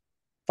games,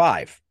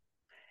 5,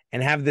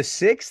 and have the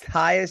 6th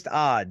highest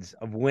odds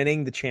of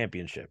winning the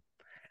championship,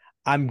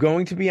 I'm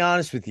going to be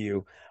honest with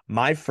you.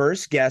 My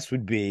first guess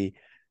would be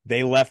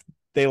they left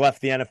the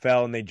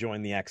NFL and they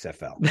joined the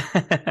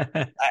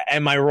XFL.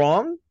 Am I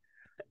wrong?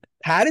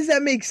 How does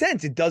that make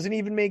sense? It doesn't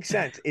even make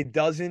sense. It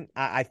doesn't.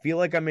 I feel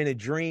like I'm in a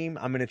dream.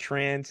 I'm in a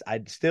trance.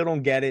 I still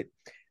don't get it.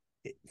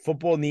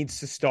 Football needs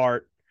to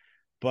start,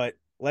 but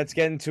let's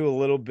get into a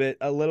little bit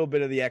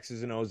of the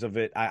X's and O's of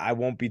it. I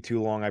won't be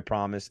too long, I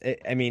promise.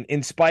 I mean,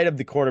 in spite of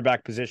the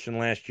quarterback position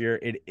last year,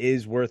 it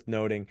is worth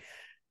noting,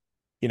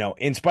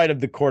 in spite of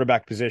the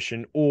quarterback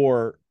position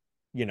or,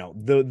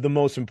 the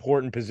most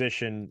important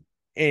position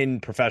in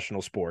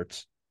professional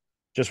sports.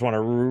 Just want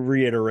to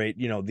reiterate,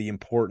 the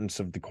importance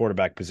of the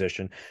quarterback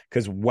position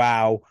because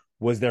wow,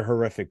 was there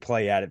horrific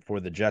play at it for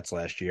the Jets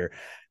last year.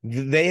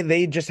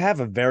 They just have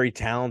a very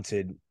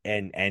talented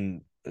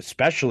and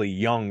especially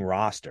young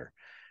roster.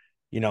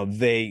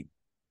 They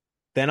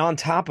then on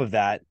top of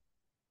that,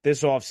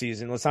 this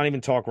offseason, let's not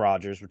even talk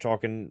Rodgers. We're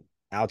talking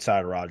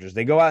outside of Rodgers.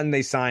 They go out and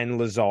they sign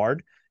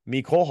Lazard,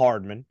 Mecole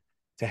Hardman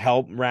to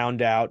help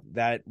round out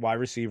that wide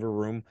receiver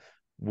room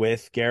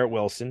with Garrett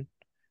Wilson.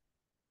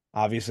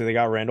 Obviously, they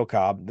got Randall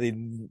Cobb,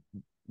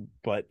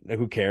 but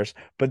who cares?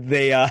 But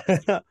they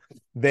Locker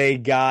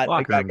room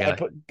guy.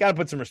 got to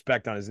put some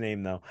respect on his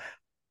name, though.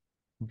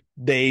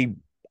 They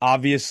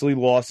obviously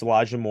lost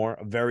Elijah Moore,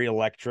 a very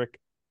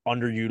electric,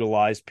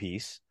 underutilized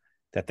piece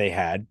that they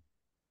had.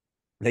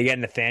 They get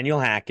Nathaniel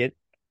Hackett,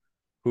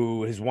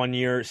 who his 1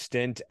 year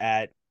stint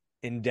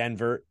in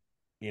Denver,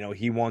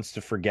 he wants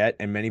to forget,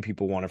 and many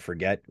people want to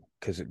forget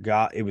because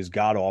it was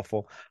god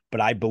awful.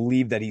 But I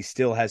believe that he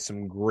still has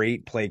some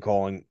great play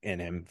calling in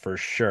him for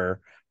sure.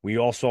 We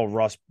all saw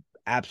Russ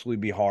absolutely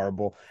be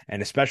horrible,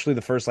 and especially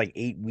the first like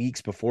 8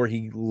 weeks before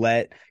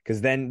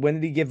because then when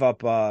did he give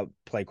up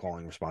play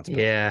calling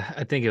responsibility? Yeah,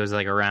 I think it was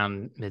like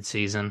around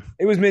midseason.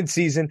 It was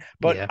midseason,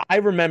 but Yeah. I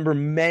remember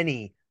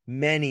many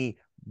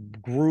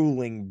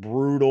grueling,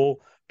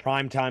 brutal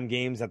primetime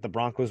games that the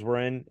Broncos were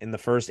in the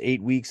first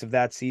 8 weeks of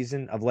last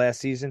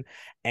season,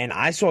 and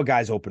I saw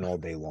guys open all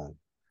day long.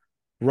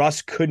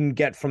 Russ couldn't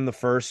get from the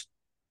first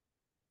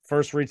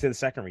read to the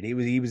second read.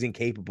 He was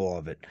incapable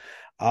of it.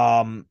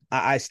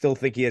 I still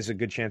think he has a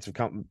good chance of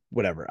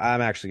whatever.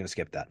 I'm actually going to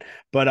skip that.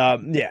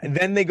 But yeah,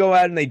 then they go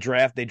out and they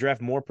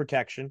draft more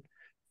protection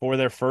for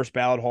their first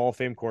ballot Hall of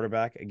Fame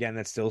quarterback. Again,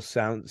 that still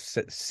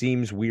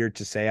seems weird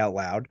to say out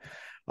loud.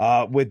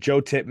 With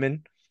Joe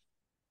Tippmann,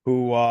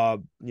 who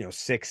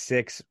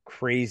 6'6",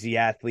 crazy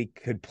athlete,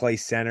 could play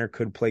center,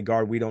 could play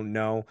guard. We don't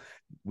know.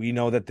 We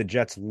know that the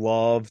Jets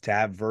love to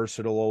have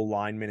versatile old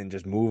linemen and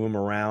just move them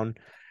around.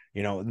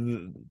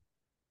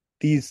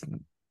 These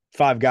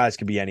 5 guys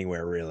could be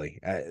anywhere really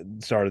at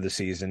the start of the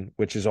season,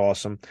 which is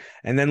awesome.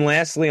 And then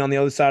lastly, on the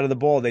other side of the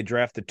ball, they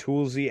draft the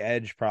toolsy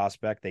edge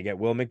prospect. They get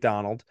Will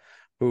McDonald,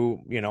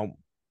 who,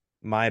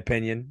 my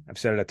opinion, I've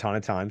said it a ton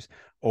of times,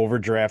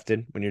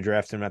 overdrafted when you're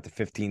drafting him at the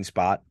 15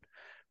 spot.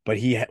 but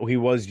he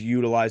was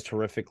utilized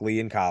horrifically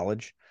in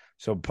college.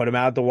 So put him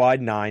out at the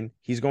wide nine.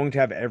 He's going to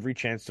have every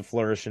chance to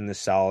flourish in this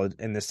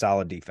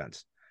solid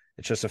defense.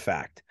 It's just a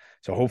fact.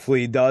 So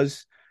hopefully he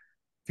does.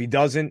 If he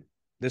doesn't,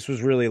 this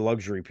was really a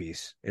luxury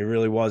piece. It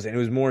really was. And it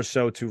was more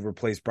so to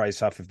replace Bryce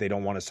Huff if they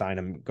don't want to sign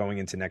him going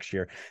into next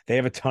year. They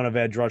have a ton of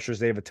edge rushers.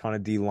 They have a ton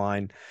of D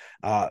line.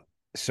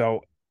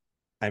 So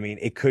I mean,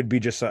 it could be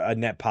just a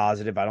net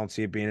positive. I don't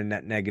see it being a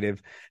net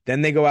negative.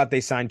 Then they go out,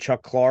 they sign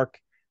Chuck Clark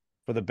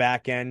for the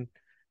back end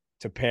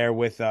to pair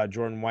with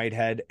Jordan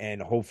Whitehead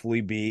and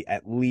hopefully be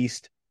at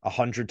least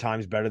 100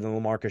 times better than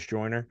Lamarcus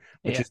Joyner,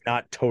 which Yeah. is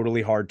not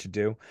totally hard to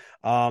do.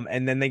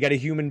 And then they got a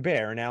human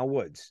bear in Al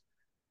Woods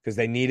because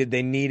they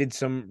needed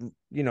some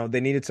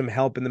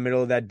help in the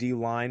middle of that D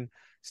line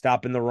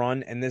stopping the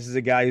run. And this is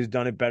a guy who's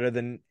done it better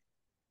than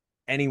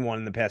anyone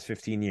in the past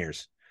 15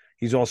 years.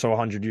 He's also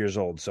 100 years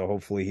old, so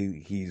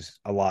hopefully he's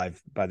alive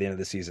by the end of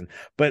the season.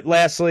 But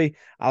lastly,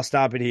 I'll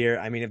stop it here.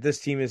 I mean, if this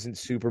team isn't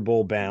Super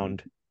Bowl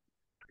bound,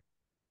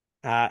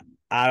 uh,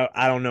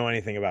 I don't know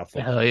anything about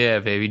Hell football. yeah,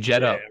 baby.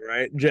 Jet Yeah, up.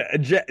 right.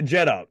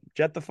 Jet up,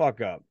 jet the fuck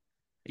up.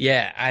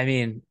 Yeah, I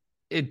mean,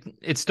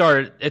 it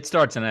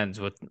starts and ends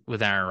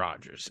with Aaron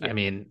Rodgers. I Yeah,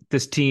 mean,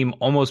 this team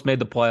almost made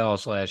the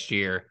playoffs last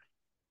year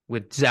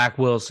with Zach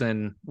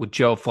Wilson, with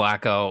Joe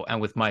Flacco, and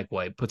with Mike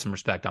White. Put some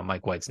respect on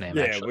Mike White's name,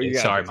 yeah. Well, actually. you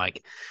gotta Sorry,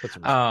 Mike. put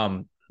some respect.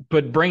 Um,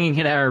 but bringing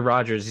in Aaron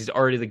Rodgers, he's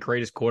already the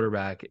greatest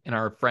quarterback in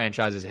our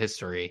franchise's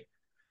history.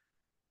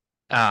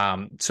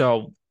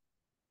 So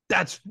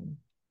that's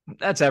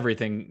that's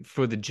everything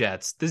for the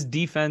Jets. This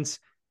defense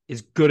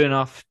is good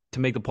enough to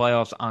make the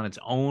playoffs on its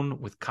own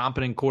with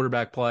competent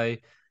quarterback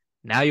play.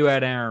 Now you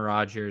add Aaron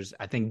Rodgers.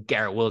 I think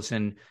Garrett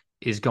Wilson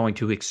is going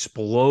to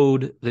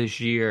explode this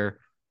year.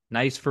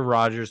 Nice for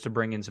Rodgers to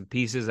bring in some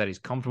pieces that he's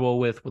comfortable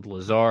with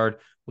Lazard,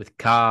 with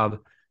Cobb,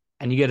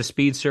 and you get a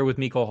speedster with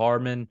Mecole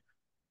Hardman.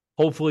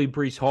 Hopefully,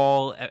 Brees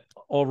Hall.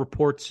 All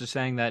reports are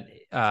saying that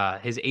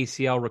his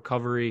ACL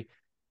recovery,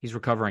 he's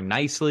recovering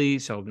nicely.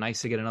 So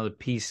nice to get another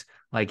piece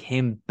like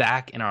him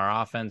back in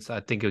our offense. I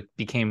think it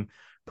became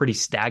pretty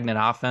stagnant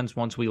offense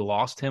once we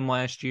lost him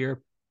last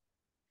year.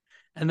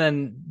 And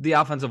then the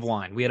offensive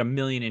line. We had a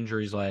million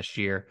injuries last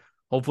year.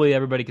 Hopefully,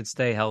 everybody can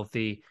stay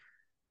healthy.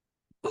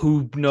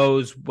 Who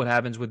knows what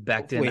happens with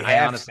Becton? Hopefully, I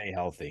half honestly, stay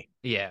healthy.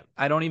 yeah,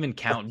 I don't even Fuck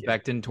count yeah,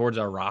 Becton towards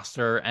our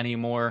roster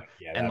anymore.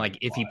 yeah, And that'd like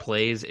be if he wild.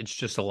 plays, it's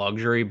just a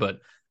luxury. But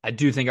I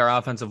do think our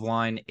offensive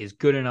line is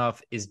good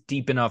enough, is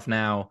deep enough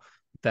now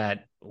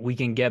that we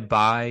can get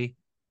by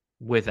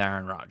with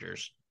Aaron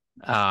Rodgers.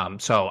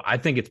 So I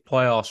think it's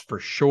playoffs for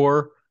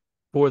sure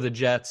for the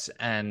Jets,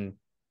 and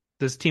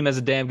this team has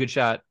a damn good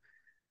shot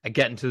at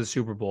getting to the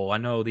Super Bowl. I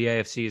know the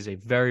AFC is a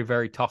very,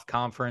 very tough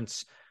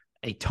conference,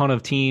 a ton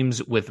of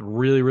teams with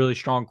really, really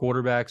strong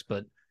quarterbacks,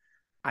 but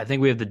I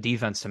think we have the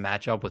defense to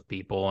match up with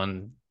people.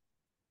 And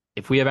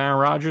if we have Aaron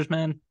Rodgers,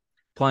 man,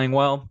 playing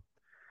well,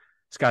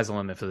 sky's the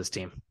limit for this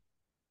team.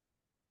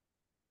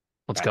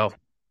 Let's go.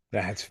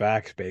 That's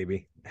facts,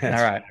 baby. All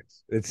That's right.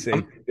 facts. It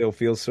I'm still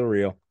feels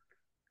surreal.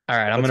 all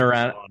right. I'm Let's gonna move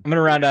round on. I'm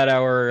gonna round out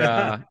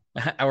our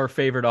our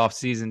favorite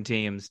offseason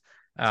teams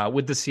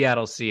with the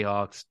Seattle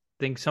Seahawks.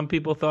 I think some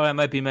people thought I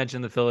might be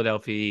mentioning the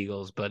Philadelphia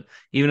Eagles, but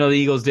even though the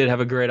Eagles did have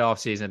a great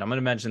offseason, I'm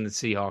gonna mention the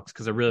Seahawks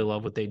because I really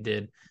love what they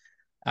did.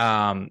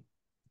 Um,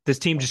 this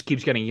team just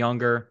keeps getting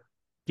younger,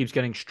 keeps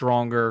getting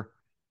stronger.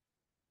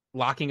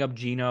 Locking up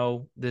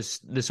Geno this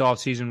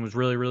offseason was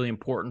really, really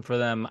important for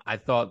them. I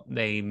thought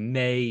they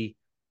may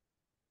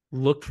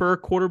look for a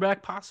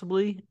quarterback,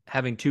 possibly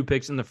having two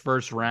picks in the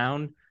first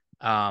round.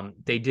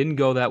 They didn't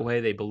go that way.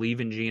 They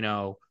believe in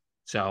Geno.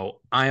 So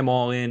I am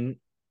all in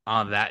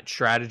on that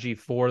strategy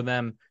for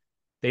them.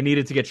 They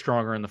needed to get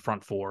stronger in the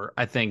front four.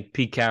 I think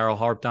Pete Carroll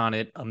harped on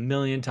it a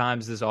million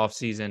times this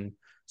offseason.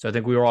 So I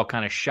think we were all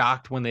kind of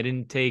shocked when they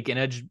didn't take an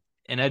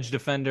edge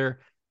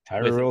defender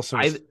Tyree with Wilson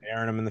was I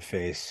staring him in the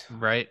face.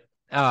 right.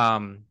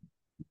 I'll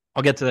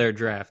get to their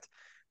draft.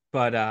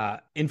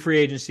 But in free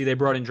agency, they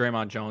brought in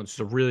Draymond Jones, who's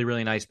a really,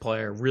 really nice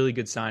player, really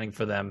good signing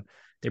for them.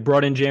 They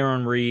brought in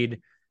Jaron Reed.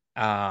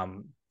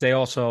 They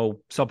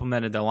also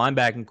supplemented the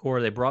linebacking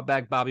core. They brought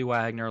back Bobby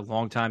Wagner,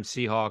 longtime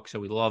Seahawk, so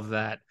we love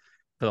that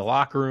for the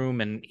locker room.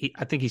 And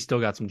I think he's still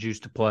got some juice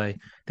to play.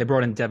 They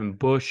brought in Devin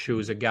Bush, who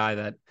is a guy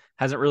that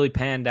hasn't really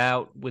panned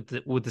out with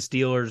the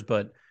Steelers,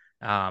 but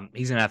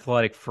he's an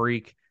athletic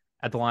freak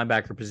at the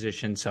linebacker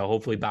position. So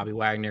hopefully Bobby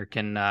Wagner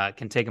can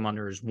take him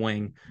under his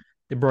wing.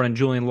 They brought in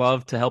Julian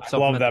Love to help I love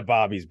supplement. that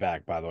Bobby's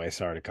back, by the way.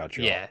 Sorry to cut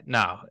you off. Yeah,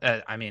 no,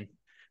 I mean,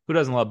 who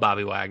doesn't love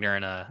Bobby Wagner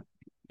in a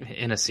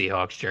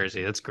Seahawks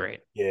jersey? That's great.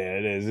 Yeah,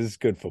 it is. It's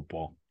good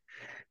football.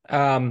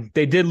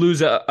 They did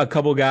lose a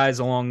couple guys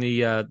along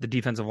the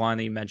defensive line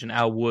that you mentioned.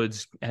 Al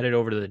Woods headed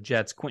over to the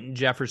Jets. Quentin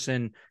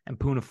Jefferson and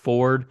Poona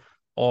Ford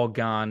all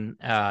gone.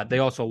 They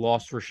also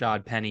lost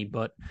Rashad Penny,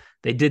 but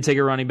they did take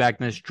a running back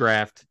in this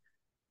draft.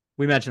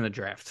 We mentioned the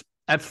draft.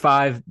 At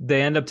 5,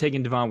 they end up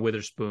taking Devon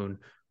Witherspoon,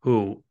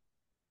 who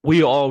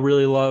we all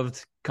really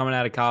loved coming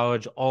out of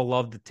college, all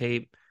loved the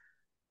tape,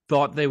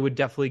 thought they would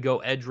definitely go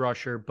edge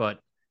rusher, but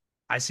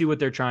I see what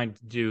they're trying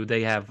to do.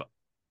 They have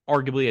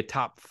arguably a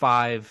top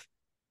 5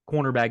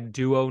 cornerback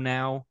duo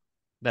now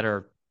that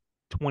are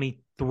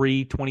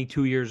 23,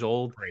 22 years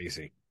old.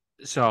 Crazy.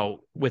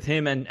 So with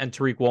him and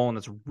Tariq Woolen,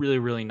 that's really,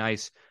 really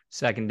nice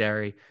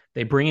secondary.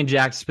 They bring in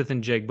Jack Smith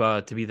and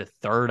Jigba to be the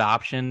third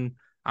option,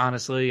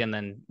 honestly. And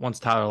then once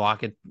Tyler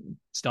Lockett's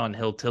done,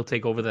 he'll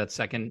take over that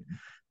second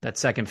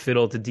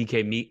fiddle to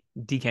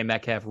DK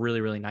Metcalf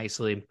really, really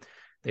nicely.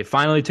 They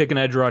finally took an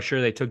edge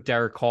rusher. They took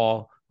Derek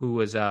Hall, who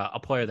was a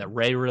player that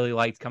Ray really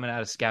liked coming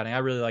out of scouting. I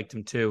really liked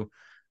him too.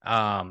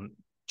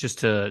 Just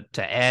to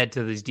add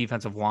to this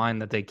defensive line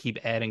that they keep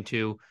adding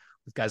to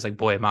with guys like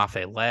Boye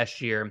Mafe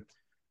last year.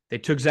 They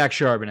took Zach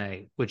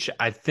Charbonnet, which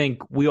I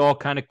think we all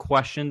kind of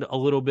questioned a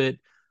little bit.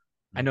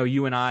 I know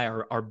you and I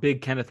are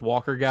big Kenneth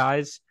Walker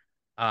guys.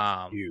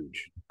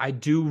 Huge. I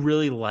do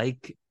really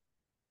like.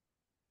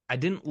 I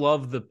didn't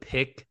love the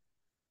pick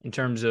in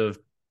terms of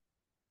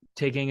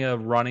taking a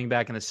running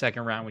back in the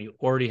second round when you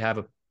already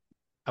have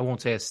I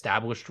won't say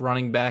established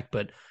running back,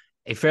 but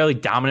a fairly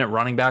dominant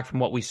running back from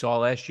what we saw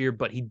last year.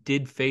 But he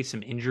did face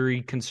some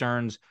injury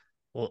concerns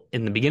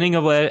in the beginning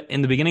of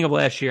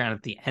last year and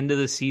at the end of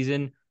the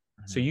season.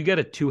 So you get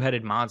a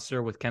two-headed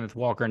monster with Kenneth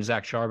Walker and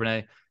Zach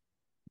Charbonnet.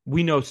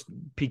 We know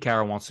Pete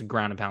Carroll wants to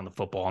ground and pound the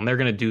football, and they're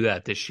going to do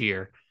that this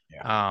year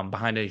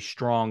behind a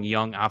strong,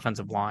 young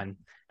offensive line.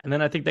 And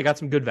then I think they got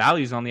some good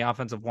values on the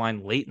offensive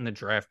line late in the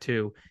draft,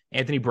 too.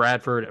 Anthony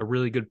Bradford, a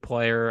really good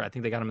player. I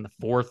think they got him in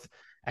the 4th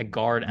at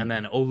guard. And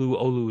then Olu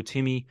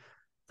Utimi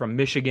from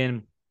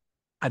Michigan.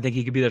 I think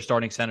he could be their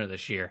starting center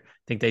this year.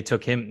 I think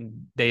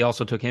they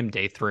also took him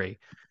day 3.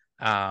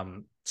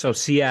 So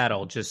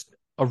Seattle, just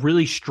a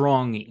really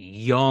strong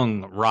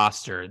young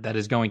roster that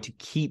is going to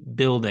keep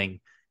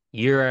building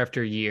year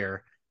after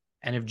year.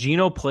 And if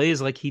Geno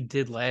plays like he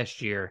did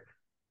last year,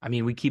 I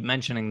mean, we keep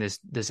mentioning this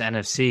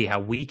NFC, how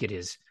weak it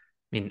is.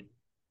 I mean,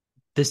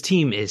 this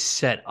team is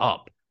set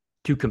up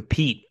to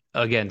compete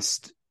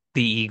against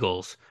the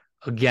Eagles,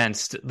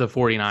 against the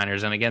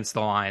 49ers, and against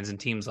the Lions and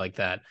teams like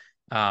that.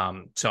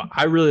 So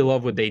I really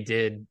love what they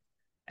did.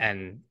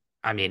 And,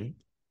 I mean,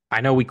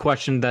 I know we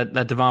questioned that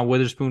Devon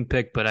Witherspoon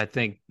pick, but I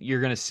think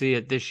you're going to see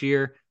it this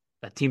year.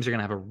 That teams are going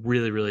to have a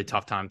really, really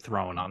tough time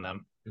throwing on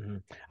them. Mm-hmm.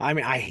 I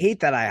mean, I hate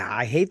that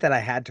I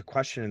had to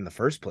question in the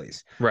first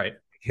place. Right.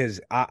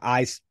 Because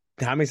I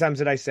how many times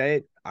did I say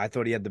it? I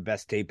thought he had the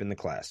best tape in the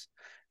class.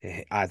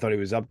 I thought he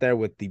was up there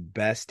with the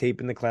best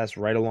tape in the class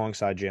right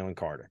alongside Jalen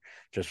Carter.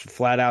 Just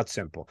flat out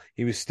simple.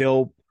 He was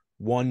still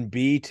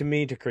 1B to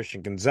me, to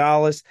Christian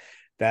Gonzalez.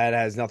 That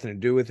has nothing to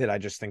do with it. I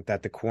just think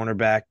that the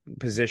cornerback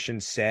position,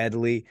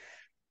 sadly,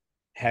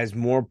 has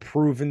more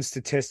proven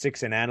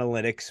statistics and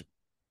analytics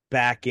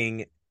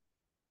backing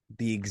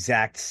the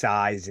exact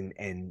size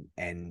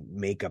and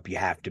makeup you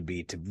have to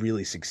be to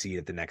really succeed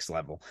at the next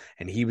level.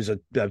 And he was a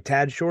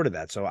tad short of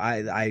that. So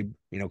I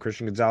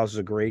Christian Gonzalez is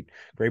a great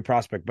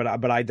prospect,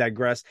 but I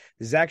digress.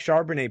 The Zach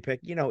Charbonnet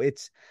pick,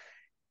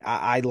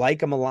 I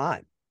like him a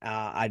lot.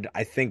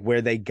 I think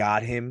where they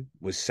got him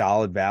was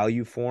solid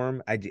value for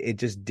him. It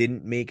just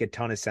didn't make a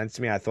ton of sense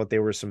to me. I thought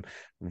there were some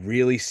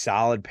really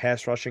solid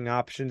pass rushing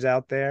options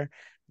out there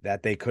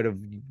that they could have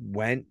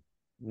went.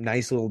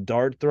 Nice little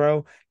dart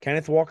throw.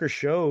 Kenneth Walker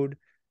showed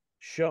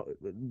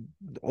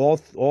all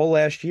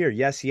last year.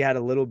 Yes, he had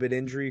a little bit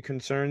injury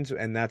concerns,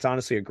 and that's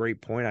honestly a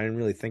great point. I didn't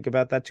really think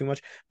about that too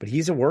much, but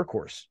he's a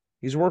workhorse.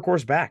 He's a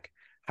workhorse back.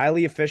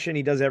 Highly efficient.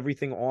 He does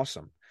everything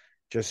awesome.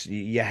 Just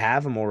you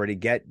have him already.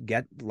 Get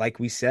like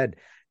we said,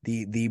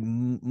 the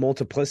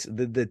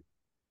multiplicity,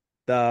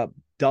 the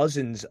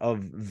dozens of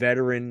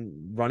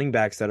veteran running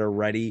backs that are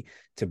ready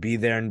to be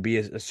there and be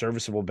a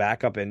serviceable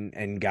backup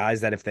and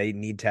guys that if they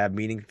need to have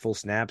meaningful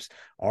snaps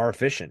are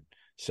efficient.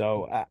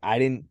 So I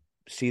didn't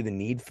see the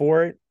need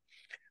for it.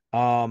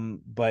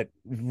 But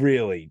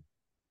really,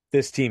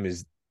 this team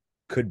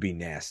could be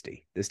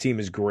nasty. This team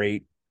is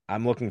great.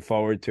 I'm looking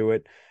forward to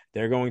it.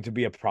 They're going to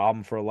be a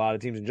problem for a lot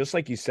of teams. And just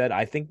like you said,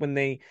 I think when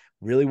they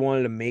really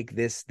wanted to make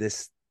this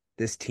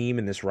team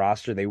and this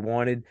roster,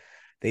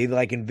 they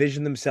like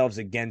envision themselves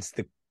against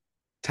the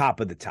top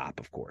of the top,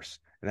 of course.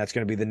 And that's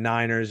going to be the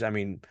Niners. I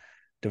mean,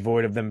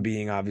 devoid of them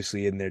being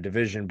obviously in their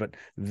division, but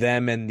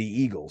them and the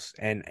Eagles.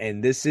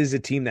 And this is a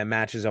team that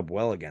matches up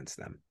well against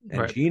them.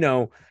 And Right.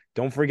 Geno,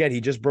 don't forget,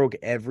 he just broke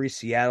every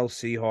Seattle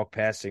Seahawk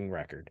passing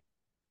record.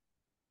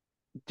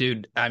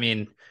 Dude, I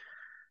mean,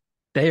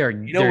 they're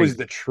was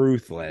the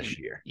truth last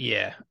year.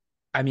 Yeah.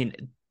 I mean,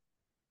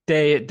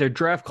 their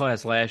draft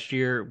class last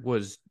year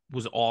was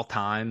all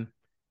time.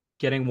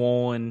 Getting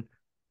Woolen,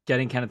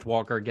 getting Kenneth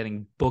Walker,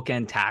 getting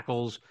bookend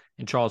tackles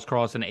and Charles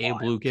Cross and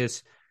Abe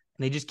Lucas.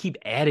 And they just keep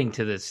adding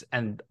to this.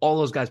 And all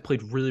those guys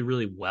played really,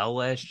 really well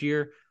last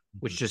year,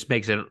 which just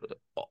makes it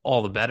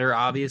all the better,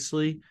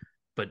 obviously.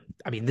 But,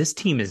 I mean, this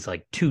team is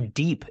like too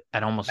deep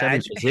at almost every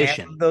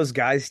position. Half of those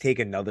guys take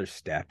another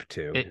step,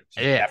 too. It's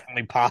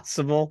definitely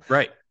possible.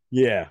 Right.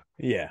 Yeah.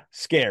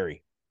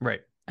 Scary. Right.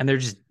 And they're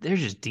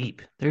just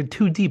deep. They're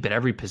too deep at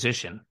every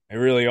position. They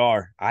really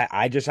are.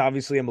 I just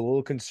obviously am a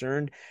little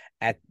concerned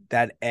at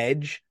that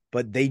edge,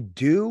 but they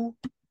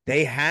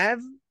have,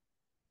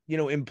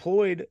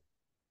 employed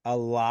a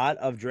lot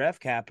of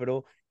draft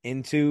capital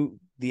into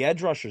the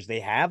edge rushers. They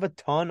have a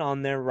ton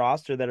on their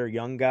roster that are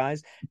young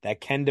guys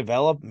that can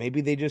develop.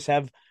 Maybe they just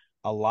have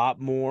a lot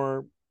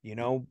more,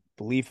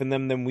 belief in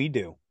them than we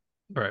do.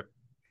 Right.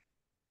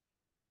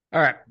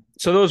 All right.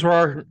 So those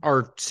were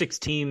our six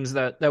teams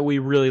that we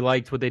really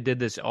liked what they did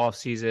this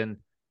offseason.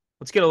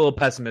 Let's get a little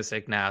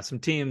pessimistic now. Some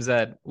teams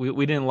that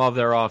we didn't love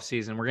their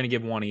offseason. We're going to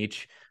give one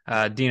each.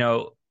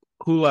 Dino,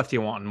 who left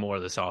you wanting more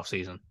this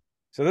offseason?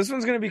 So this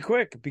one's going to be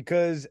quick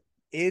because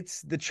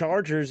it's the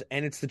Chargers,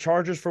 and it's the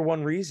Chargers for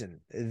one reason.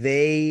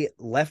 They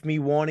left me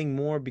wanting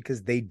more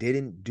because they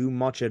didn't do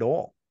much at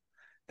all.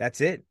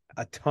 That's it.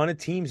 A ton of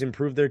teams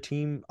improved their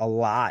team a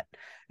lot.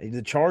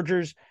 The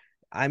Chargers,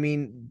 I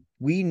mean,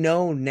 we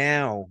know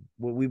now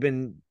what we've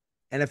been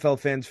NFL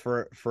fans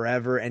for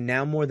forever, and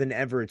now more than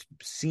ever, it's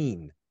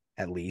seen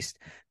at least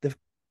the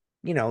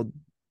you know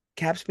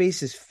cap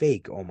space is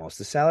fake almost.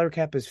 The salary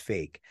cap is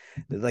fake.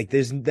 Like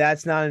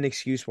that's not an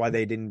excuse why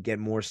they didn't get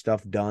more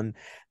stuff done.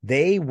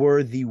 They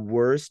were the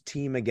worst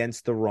team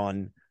against the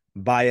run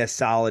by a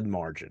solid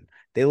margin.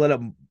 They let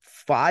up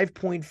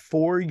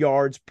 5.4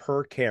 yards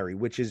per carry,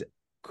 which is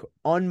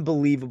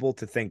unbelievable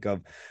to think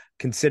of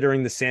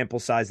considering the sample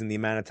size and the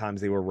amount of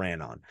times they were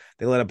ran on.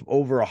 They let up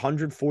over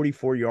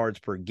 144 yards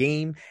per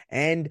game,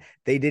 and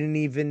they didn't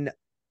even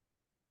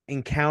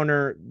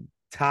encounter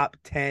top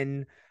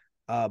 10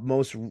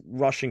 most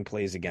rushing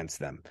plays against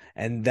them.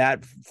 And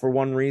that, for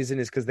one reason,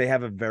 is because they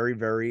have a very,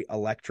 very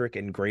electric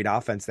and great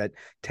offense that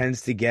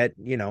tends to get,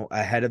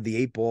 ahead of the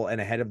eight ball and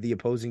ahead of the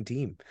opposing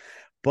team.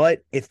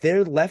 But if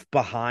they're left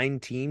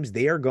behind teams,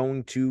 they are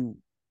going to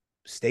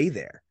stay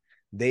there.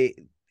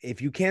 If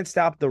you can't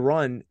stop the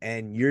run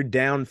and you're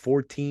down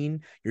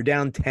 14, you're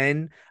down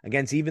 10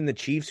 against even the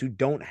Chiefs, who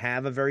don't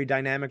have a very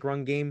dynamic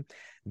run game,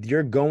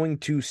 you're going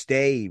to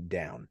stay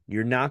down.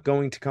 You're not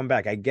going to come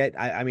back.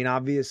 I mean,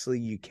 obviously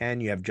you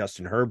have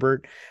Justin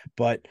Herbert,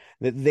 but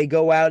they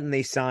go out and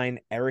they sign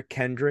Eric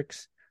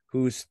Kendricks,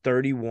 who's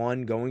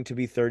 31, going to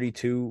be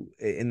 32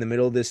 in the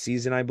middle of this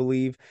season, I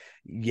believe.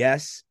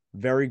 Yes,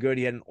 very good.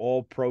 He had an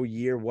all-pro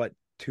year,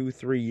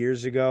 2-3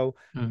 years ago.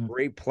 Mm-hmm.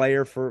 Great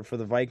player for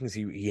the Vikings.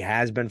 He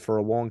has been for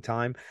a long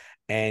time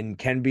and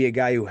can be a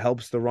guy who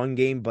helps the run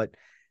game, but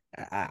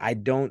I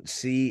don't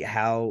see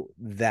how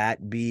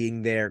that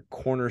being their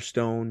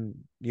cornerstone,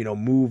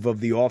 move of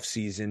the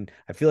offseason.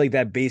 I feel like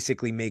that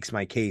basically makes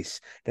my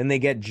case. Then they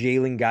get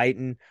Jalen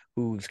Guyton,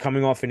 who's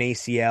coming off an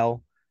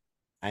ACL.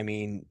 I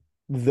mean,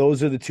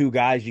 those are the two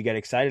guys you get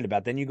excited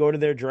about. Then you go to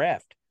their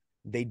draft.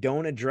 They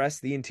don't address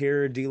the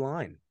interior D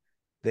line.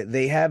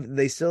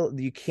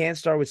 You can't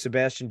start with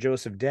Sebastian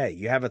Joseph Day.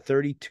 You have a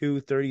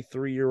 32,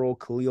 33-year-old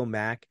Khalil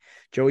Mack.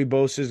 Joey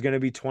Bosa is going to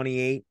be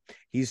 28.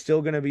 He's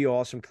still going to be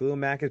awesome. Khalil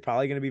Mack is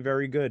probably going to be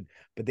very good,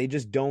 but they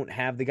just don't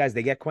have the guys.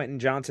 They get Quentin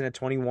Johnson at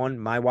 21,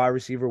 my wide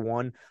receiver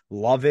one.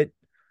 Love it.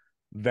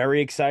 Very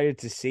excited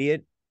to see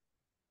it.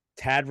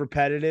 Tad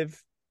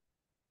repetitive.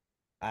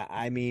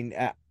 I mean,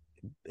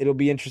 it'll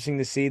be interesting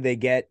to see. They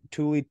get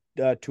Pelotu,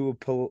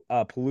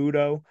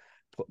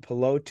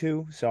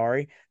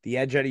 sorry. The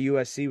edge out of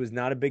USC was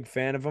not a big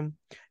fan of him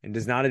and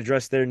does not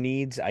address their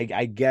needs.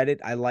 I get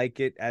it. I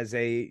like it as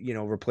a,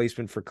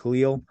 replacement for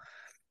Khalil.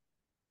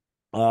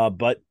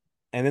 But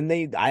and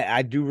then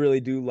I do really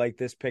do like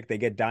this pick. They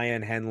get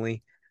Diane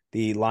Henley,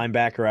 the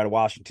linebacker out of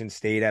Washington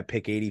State at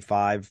pick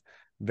 85.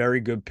 Very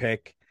good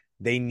pick.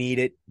 They need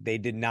it. They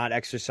did not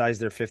exercise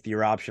their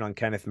fifth-year option on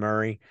Kenneth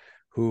Murray,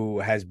 who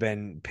has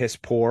been piss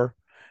poor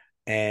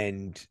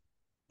and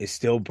is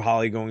still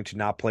probably going to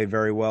not play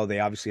very well. They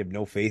obviously have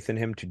no faith in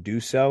him to do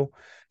so.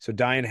 So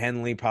Diane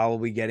Henley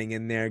probably getting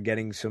in there,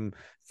 getting some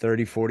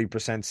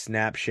 30-40%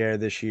 snap share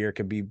this year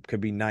could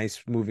be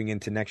nice moving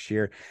into next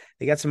year.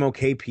 They got some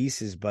okay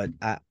pieces, but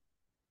I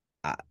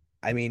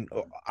mean,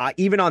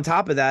 even on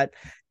top of that,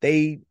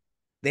 they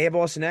have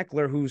Austin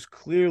Eckler, who's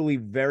clearly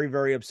very,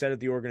 very upset at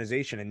the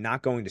organization and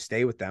not going to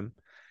stay with them.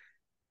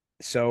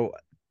 So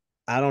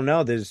I don't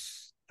know.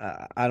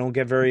 I don't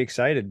get very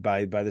excited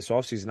by this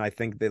offseason. I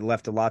think they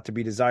left a lot to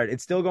be desired.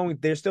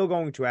 They're still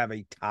going to have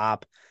a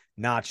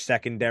top-notch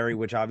secondary,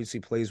 which obviously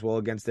plays well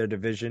against their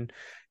division.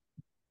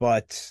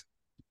 But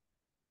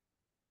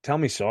tell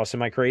me, Sauce,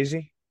 am I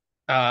crazy?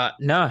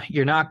 No,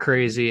 you're not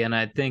crazy. And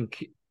I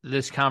think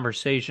this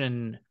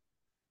conversation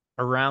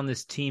around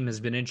this team has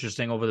been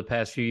interesting over the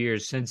past few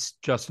years since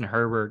Justin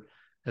Herbert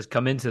has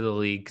come into the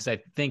league, because I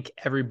think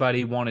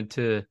everybody wanted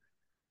to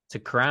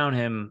crown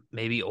him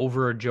maybe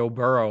over a Joe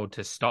Burrow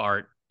to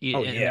start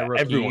Oh in yeah, their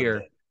rookie everyone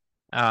year.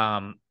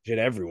 did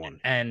everyone.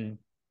 And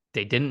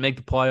they didn't make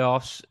the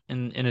playoffs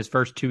in his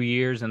first 2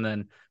 years, and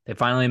then they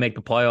finally make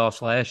the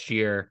playoffs last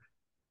year,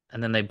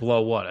 and then they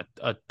blow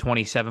a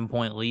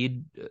 27-point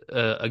lead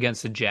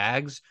against the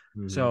Jags.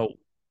 Mm-hmm. So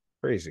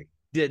Crazy.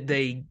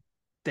 They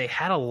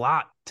had a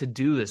lot to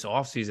do this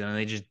offseason, and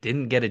they just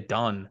didn't get it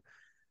done.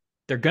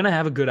 They're gonna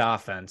have a good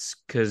offense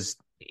because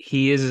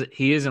he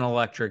is an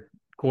electric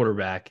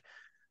quarterback.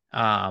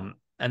 And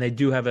they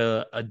do have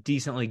a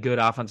decently good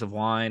offensive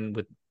line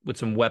with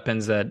some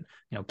weapons that,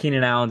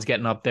 Keenan Allen's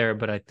getting up there,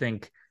 but I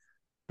think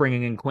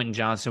bringing in Quentin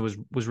Johnson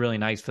was really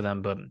nice for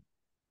them. But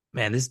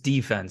man, this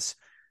defense,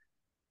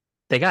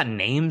 they got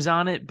names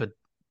on it, but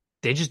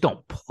they just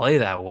don't play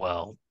that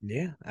well.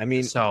 Yeah,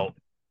 So,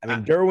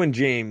 Derwin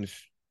James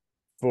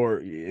for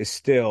is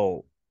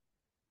still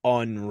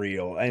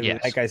unreal. And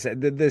yes, like I said,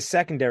 the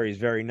secondary is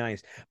very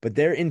nice, but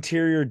their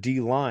interior D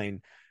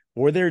line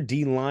or their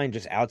D line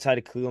just outside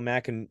of Khalil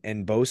Mack and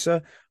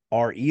Bosa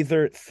are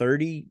either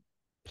 30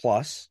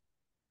 plus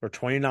or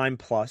 29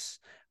 plus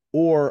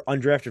or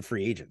undrafted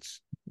free agents.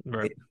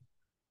 right.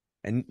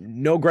 And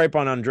no gripe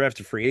on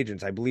undrafted free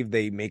agents. I believe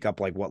they make up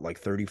like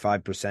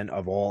 35%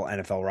 of all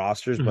NFL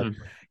rosters, but Mhm.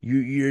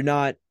 you're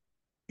not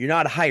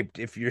hyped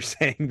if you're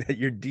saying that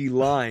your D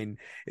line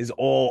is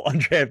all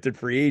undrafted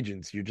free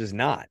agents. You're just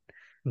not.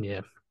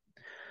 Yeah.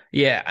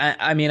 Yeah.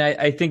 I mean,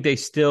 I think they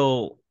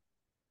still,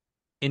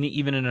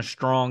 even in a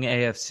strong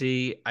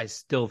AFC, I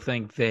still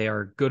think they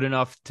are good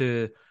enough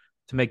to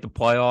make the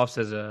playoffs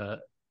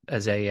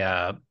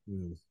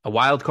Mm. a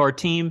wild card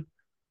team.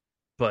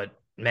 But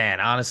man,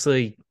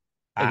 honestly,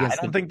 I against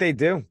don't the think they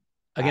do.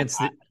 against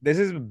the This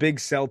is a big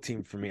sell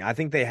team for me. I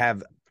think they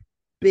have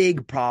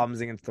big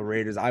problems against the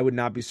Raiders. I would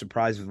not be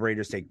surprised if the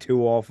Raiders take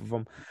two off of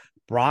them.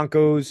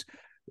 Broncos,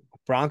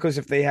 Broncos,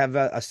 if they have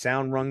a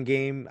sound run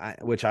game,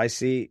 which I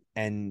see,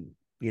 and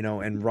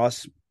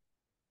Russ,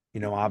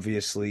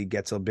 obviously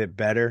gets a bit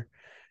better,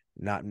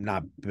 not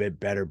a bit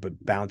better,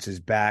 but bounces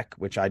back,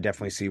 which I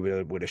definitely see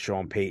with a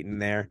Sean Payton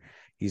there.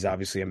 He's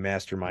obviously a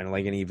mastermind,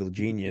 like an evil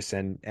genius,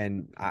 and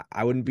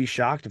I wouldn't be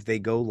shocked if they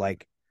go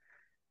like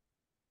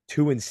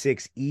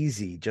 2-6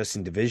 easy just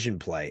in division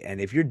play. And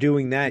if you're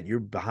doing that, you're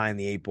behind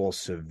the eight ball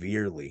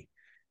severely.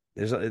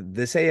 This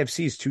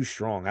AFC is too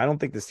strong. I don't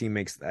think this team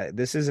makes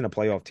this isn't a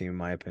playoff team in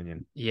my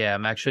opinion. Yeah,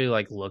 I'm actually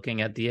like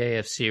looking at the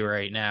AFC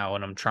right now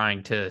and I'm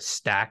trying to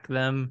stack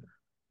them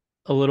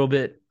a little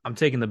bit. I'm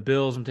taking the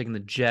Bills, I'm taking the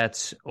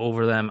Jets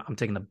over them, I'm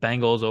taking the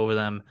Bengals over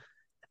them.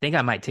 I think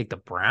I might take the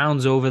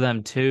Browns over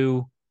them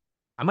too.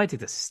 I might take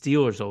the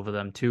Steelers over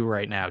them too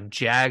right now.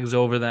 Jags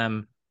over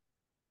them,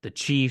 the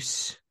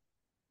Chiefs.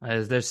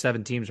 There's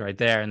seven teams right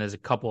there, and there's a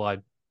couple I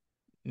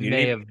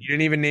may have. You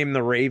didn't even name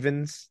the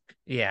Ravens.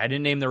 Yeah, I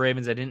didn't name the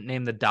Ravens. I didn't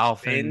name the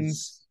Dolphins.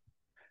 Finns.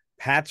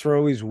 Pats are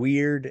always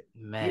weird.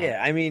 Man,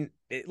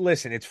 Yeah,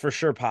 listen, it's for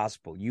sure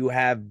possible. You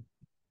have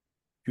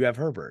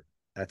Herbert.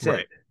 That's it.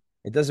 right,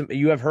 It doesn't.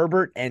 You have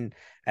Herbert and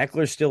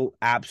Eckler's still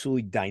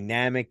absolutely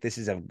dynamic. This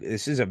is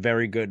a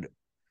very good.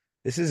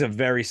 This is a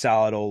very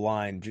solid O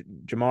line.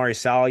 Jamari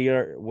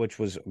Salyer, which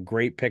was a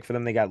great pick for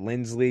them. They got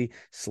Lindsley,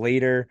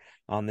 Slater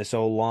on this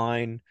O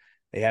line.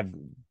 They have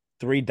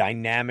three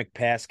dynamic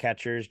pass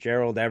catchers.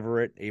 Gerald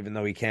Everett, even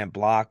though he can't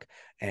block,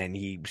 and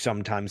he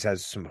sometimes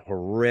has some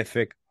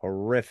horrific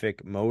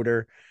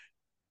motor.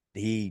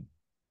 He,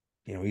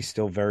 he's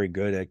still very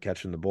good at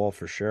catching the ball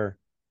for sure.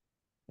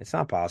 It's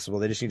not possible.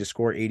 They just need to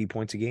score 80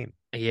 points a game.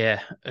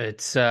 yeah,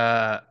 it's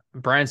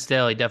Brian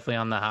Staley definitely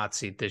on the hot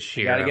seat this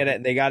They got to year. get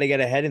it. They got to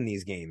get ahead in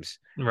these games.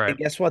 Right, And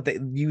guess what?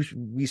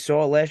 We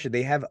saw it last year.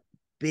 They have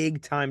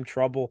big time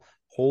trouble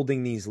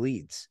holding these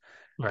leads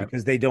right,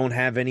 because they don't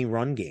have any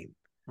run game.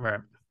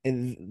 right.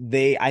 And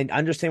I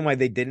understand why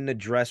they didn't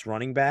address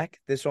running back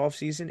this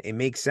offseason. It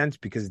makes sense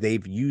because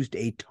they've used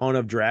a ton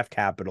of draft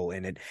capital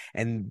in it,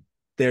 and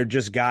they're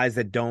just guys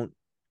that don't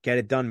get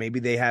it done. Maybe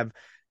they have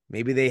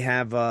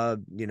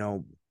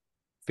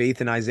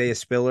faith in Isaiah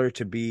Spiller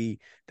to be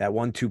that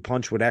 1-2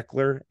 punch with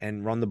Eckler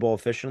and run the ball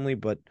efficiently.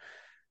 But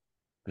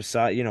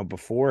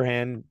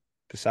beforehand,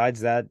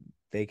 besides that,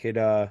 they could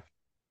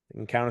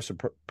encounter some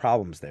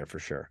problems there for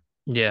sure.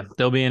 Yeah,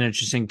 they'll be an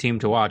interesting team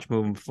to watch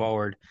moving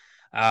forward.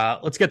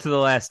 Let's get to the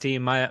last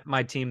team.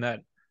 My team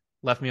that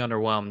left me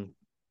underwhelmed.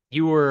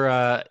 You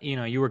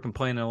were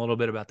complaining a little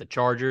bit about the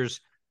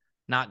Chargers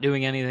not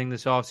doing anything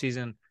this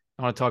offseason.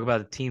 I want to talk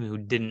about a team who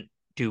didn't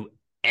do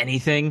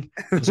anything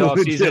this Who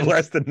did offseason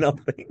less than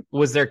nothing.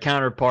 was their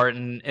counterpart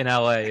in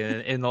LA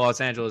in the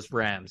Los Angeles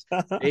Rams.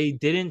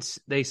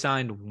 They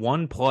signed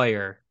one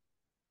player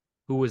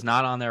who was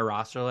not on their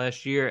roster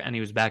last year, and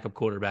he was backup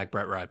quarterback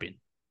Brett Rypien.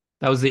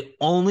 That was the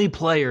only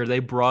player they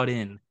brought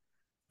in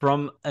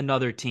from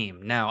another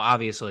team. Now,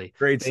 obviously,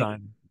 Great they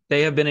sign.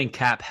 they have been in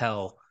cap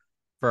hell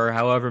for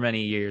however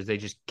many years. They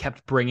just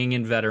kept bringing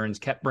in veterans,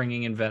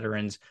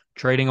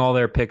 trading all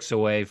their picks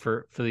away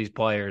for these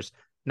players.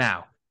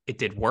 Now, it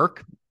did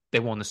work. They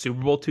won the Super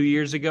Bowl 2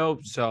 years ago,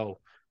 so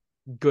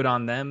good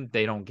on them.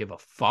 They don't give a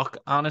fuck,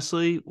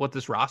 honestly, what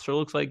this roster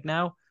looks like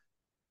now.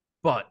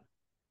 But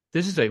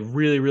this is a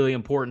really, really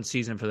important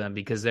season for them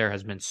because there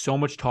has been so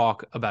much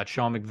talk about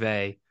Sean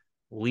McVay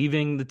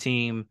leaving the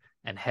team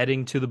and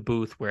heading to the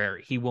booth where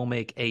he will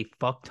make a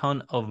fuck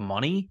ton of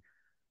money.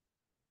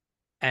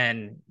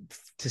 And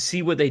to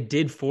see what they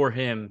did for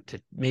him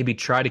to maybe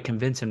try to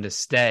convince him to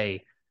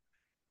stay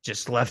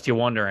just left you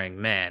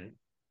wondering, man,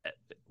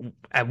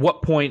 at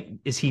what point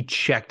is he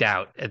checked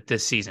out at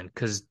this season?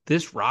 Because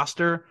this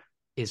roster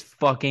is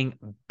fucking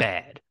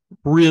bad.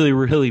 Really,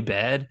 really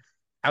bad.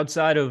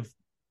 Outside of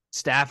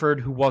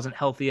Stafford, who wasn't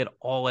healthy at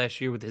all last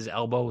year with his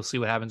elbow. We'll see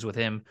what happens with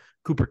him.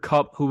 Cooper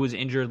Kupp, who was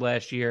injured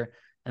last year.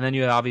 and then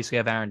you obviously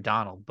have Aaron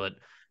Donald. But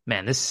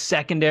man, this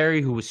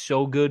secondary who was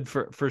so good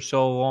for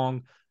so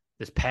long,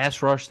 this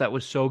pass rush that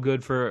was so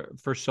good for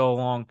so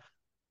long,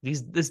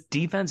 this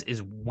defense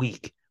is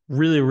weak,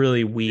 really,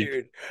 really weak.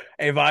 Dude,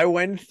 if I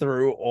went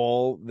through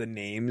all the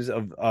names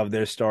of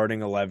their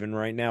starting 11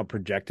 right now,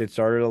 projected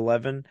starting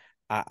 11,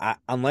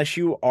 unless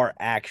you are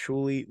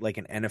actually like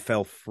an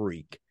NFL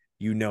freak,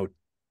 you know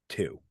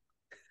two,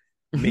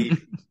 maybe,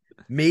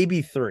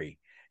 maybe three.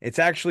 It's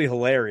actually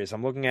hilarious.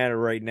 I'm looking at it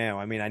right now.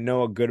 I mean, I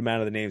know a good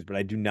amount of the names, but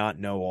I do not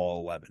know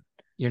all 11.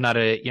 You're not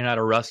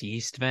a Russ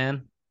Yeast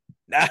fan?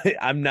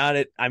 I'm not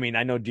at, I mean,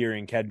 I know Deary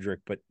and Kedrick,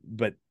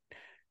 but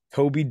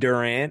Kobe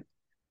Durant,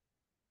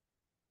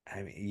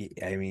 I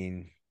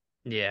mean,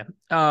 Yeah.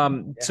 yeah.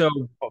 So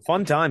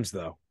Fun times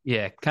though.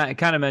 yeah,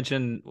 kind of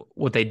mention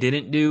what they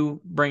didn't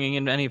do, bringing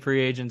in any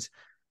free agents.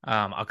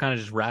 I'll kind of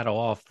just rattle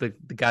off the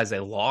guys they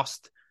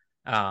lost.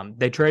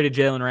 They traded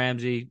Jalen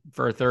Ramsey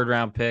for a third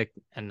round pick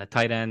and the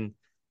tight end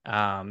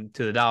to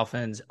the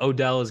Dolphins.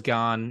 Odell is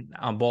gone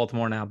on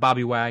Baltimore now.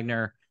 Bobby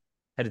Wagner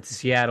headed to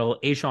Seattle.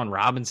 Ashawn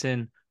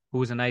Robinson, who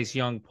was a nice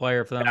young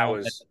player for them That on the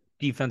was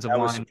defensive that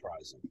was line.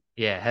 surprising.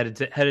 Yeah,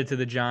 headed to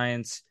the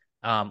Giants.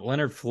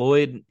 Leonard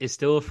Floyd is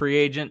still a free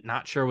agent.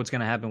 Not sure what's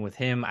going to happen with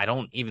him. I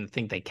don't even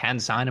think they can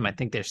sign him. I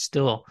think they're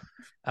still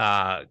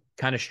kind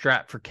of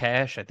strapped for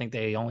cash. I think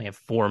they only have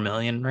 4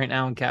 million right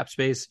now in cap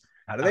space.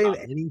 How do they have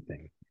Um,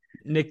 anything?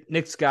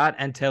 Nick Scott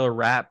and Taylor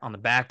Rapp on the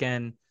back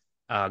end.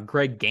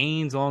 Greg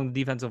Gaines along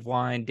the defensive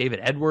line. David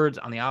Edwards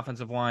on the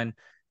offensive line,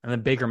 and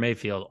then Baker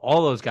Mayfield.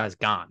 All those guys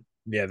gone.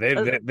 Yeah,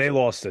 they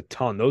lost a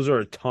ton. Those are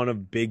a ton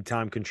of big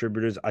time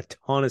contributors, a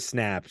ton of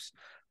snaps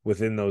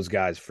within those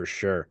guys for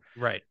sure.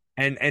 Right.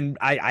 And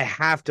I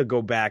have to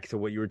go back to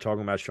what you were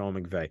talking about, Sean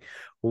McVay.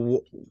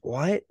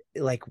 What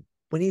like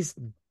when he's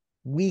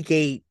week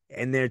 8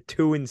 and they're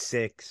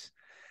 2-6,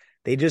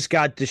 they just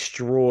got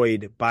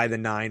destroyed by the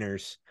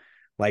Niners,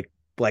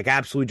 like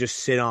absolutely just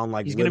sit on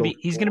like little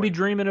He's gonna be toys.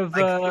 dreaming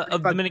Like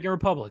of Dominican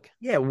Republic.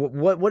 yeah,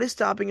 what is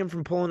stopping him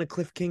from pulling a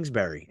Cliff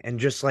Kingsbury and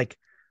just like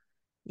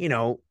you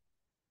know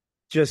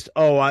just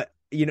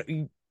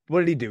what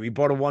did he do? He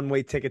bought a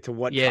one-way ticket to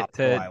what Yeah,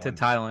 tropical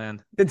to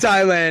island? Thailand. To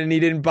Thailand, and he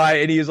didn't buy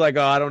it. And he was like,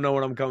 "Oh, I don't know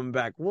when I'm coming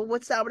back." Well,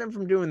 what's stopping him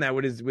from doing that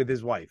with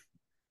his wife?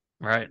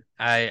 Right.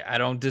 I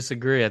don't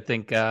disagree. Are I they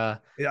think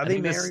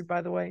this married,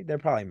 by the way? They're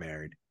probably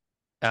married.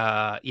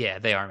 yeah,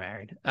 they are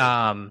married.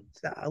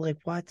 Like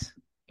what?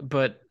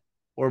 But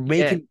Or yeah,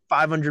 making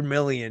 500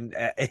 million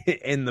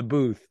in the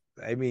booth.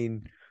 I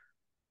mean,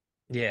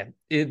 yeah.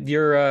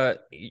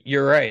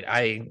 You're right.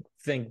 I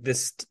think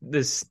this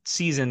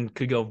season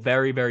could go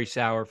very, very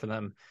sour for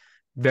them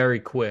very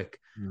quick.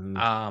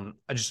 mhm.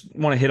 I just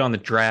want to hit on the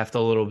draft a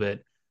little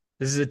bit.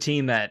 This is a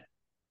team that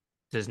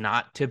does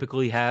not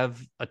typically have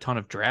a ton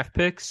of draft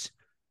picks.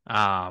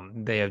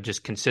 They have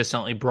just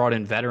consistently brought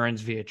in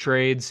veterans via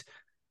trades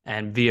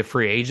and via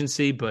free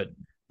agency, but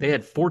they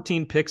had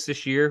 14 picks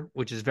this year,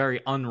 which is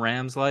very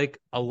un-Rams like.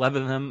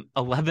 11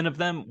 of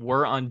them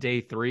were on day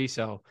 3,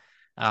 so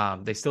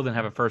they still didn't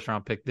have a first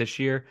round pick this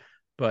year.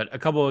 But a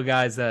couple of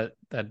guys that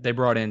they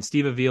brought in,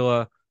 Steve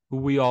Avila, who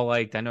we all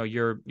liked. I know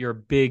you're a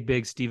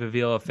big Steve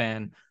Avila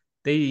fan.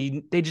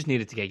 They just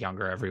needed to get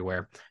younger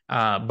everywhere.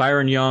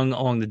 Byron Young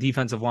along the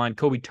defensive line,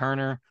 Kobe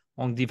Turner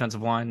along the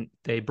defensive line.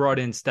 They brought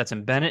in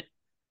Stetson Bennett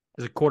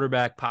as a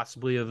quarterback,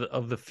 possibly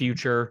of the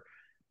future.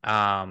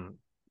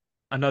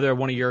 Another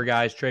one of your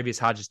guys, Travius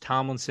Hodges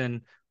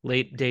Tomlinson,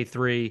 late day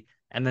 3,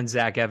 and then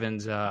Zach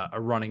Evans, a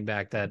running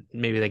back that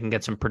maybe they can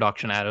get some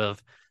production out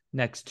of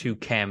next to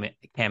Cam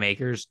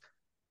Akers.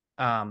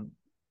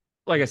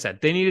 Like I said,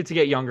 they needed to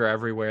get younger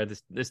everywhere.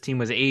 This team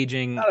was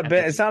aging.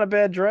 It's not a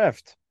bad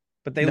draft,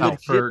 but they No,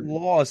 legit for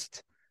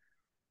lost.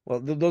 Well,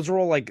 those are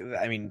all like,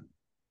 I mean,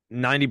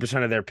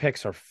 90% of their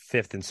picks are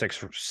fifth and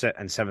sixth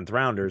and seventh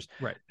rounders.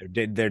 right.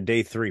 They're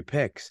day 3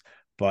 picks,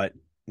 but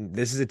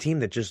this is a team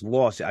that just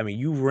lost. I mean,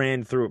 you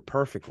ran through it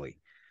perfectly.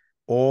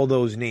 All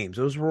those names,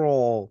 those were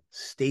all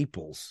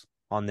staples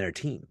on their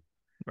team.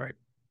 Right.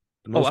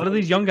 A Most lot of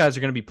these young guys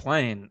are going to be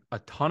playing a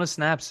ton of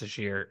snaps this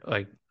year.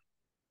 Like,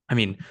 I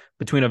mean,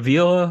 between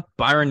Avila,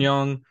 Byron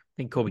Young, I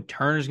think Kobe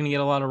Turner is going to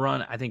get a lot of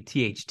run. I think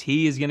THT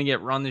is going to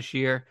get run this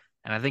year.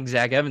 And I think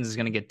Zach Evans is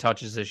going to get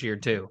touches this year,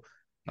 too.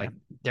 Like,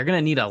 they're going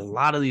to need a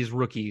lot of these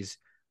rookies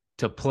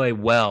to play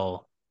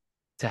well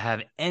to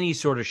have any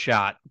sort of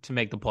shot to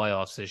make the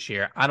playoffs this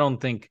year. I don't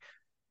think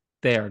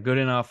they are good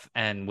enough.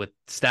 And with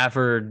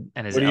Stafford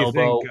and his What do you think?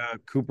 elbow,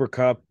 Cooper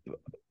Cup,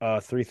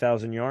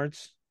 3,000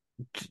 yards,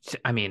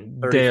 I mean,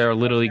 33 they're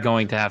literally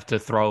going touchdowns to have to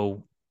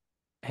throw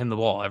him the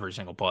ball every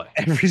single play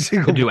every to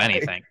single do play.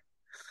 anything.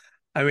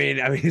 I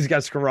mean, he's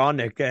got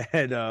Skoranek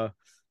at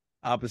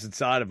opposite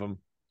side of him.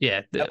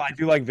 Yeah, I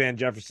do like Van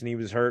Jefferson. He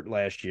was hurt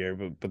last year,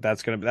 but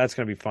that's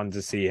gonna be fun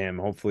to see him.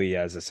 Hopefully, he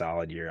has a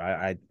solid year.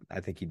 I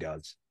think he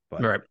does.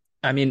 But right.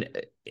 I mean,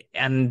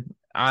 and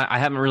I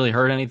haven't really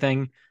heard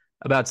anything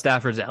about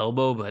Stafford's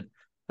elbow, but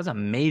that's a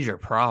major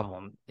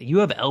problem. You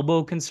have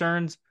elbow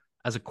concerns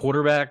as a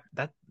quarterback.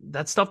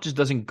 That stuff just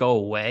doesn't go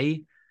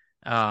away.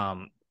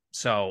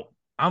 So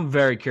I'm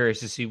very curious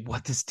to see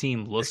what this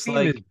team This looks team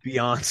is like.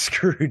 beyond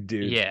screwed,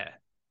 dude. Yeah.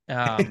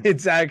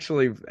 It's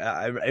actually,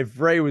 if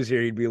Ray was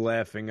here, he'd be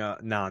laughing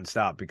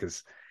nonstop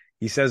because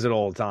he says it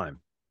all the time.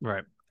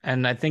 Right.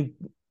 And I think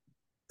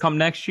come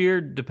next year,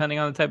 depending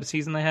on the type of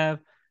season they have,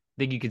 I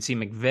think you could see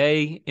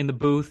McVay in the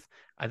booth.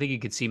 I think you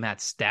could see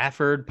Matt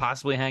Stafford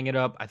possibly hang it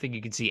up. I think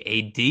you could see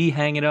AD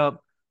hang it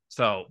up.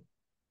 So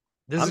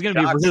this is I'm going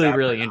to be shocked really, Stafford.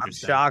 really I'm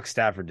interesting. shocked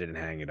Stafford didn't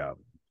hang it up.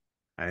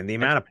 And the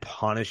And amount of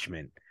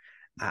punishment,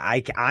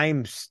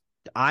 I'm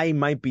I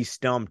might be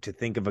stumped to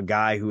think of a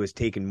guy who has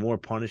taken more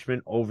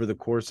punishment over the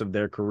course of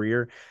their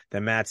career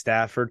than Matt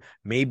Stafford.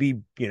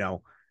 Maybe,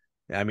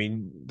 I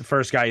mean, the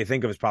first guy you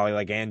think of is probably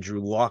like Andrew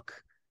Luck,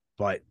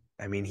 but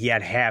I mean, he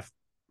had half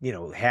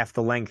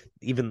the length,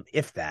 even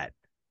if that,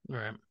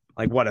 right.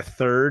 like what, a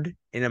third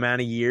in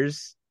amount of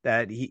years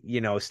that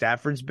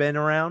Stafford's been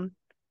around.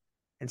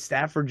 And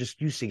Stafford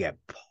just used to get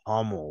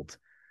pummeled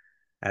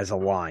as a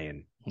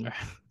Lion.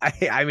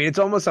 I mean, it's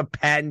almost a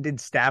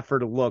patented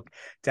Stafford look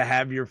to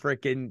have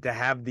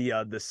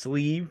the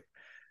sleeve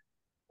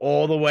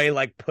all the way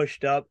like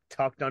pushed up,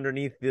 tucked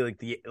underneath Yeah,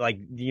 the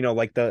like his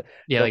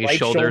right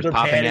shoulders shoulder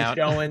popping pad is out.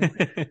 showing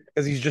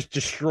because he's just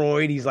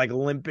destroyed. He's like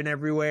limping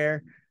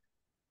everywhere.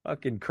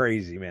 Fucking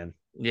crazy, man.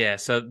 Yeah,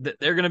 so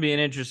they're going to be an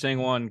interesting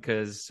one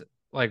because,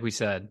 like we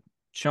said,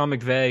 Sean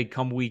McVay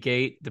come week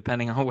 8,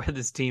 depending on where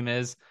this team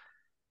is,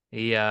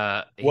 he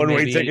One may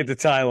way ticket be.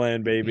 to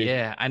Thailand, baby.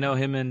 Yeah, I know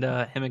him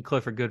and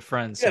Cliff are good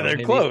friends, Yeah, so they're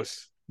maybe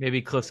close.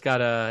 maybe Cliff's got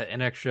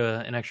an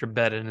extra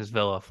bed in his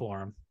villa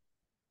for him.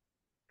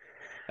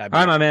 That'd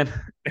All be right, my man,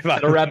 if I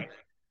that'll wrap.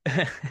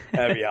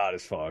 that'd be hot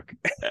as fuck.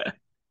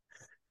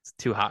 It's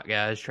two hot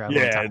guys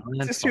traveling Yeah,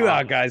 Thailand. just two Fuck,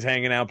 hot guys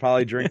hanging out,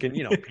 probably drinking,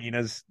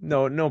 peanas.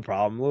 No, no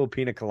problem. A little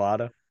pina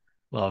colada.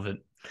 love it.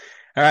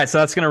 All right, so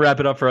that's going to wrap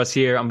it up for us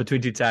here on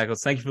Between Two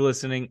Tackles. Thank you for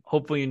listening.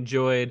 Hopefully, you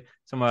enjoyed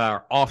some of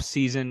our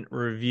off-season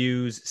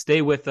reviews.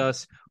 Stay with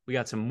us. We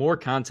got some more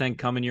content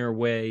coming your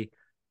way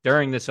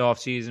during this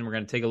off-season. We're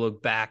going to take a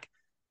look back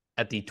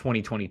at the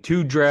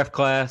 2022 draft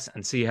class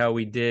and see how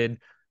we did.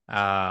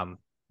 We're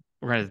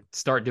going to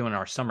start doing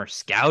our summer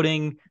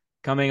scouting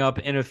coming up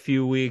in a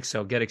few weeks,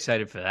 so get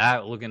excited for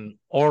that. Looking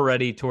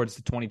already towards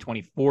the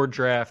 2024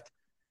 draft.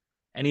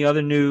 Any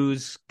other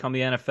news come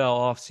the NFL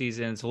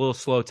offseason? It's a little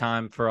slow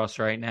time for us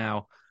right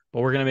now,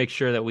 but we're going to make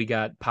sure that we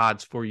got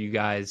pods for you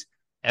guys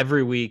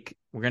every week.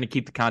 We're going to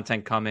keep the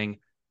content coming.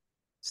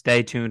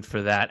 Stay tuned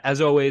for that.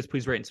 As always,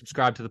 please rate and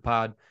subscribe to the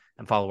pod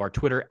and follow our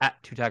Twitter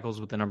at 2tackles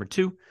with the number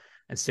 2.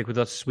 And stick with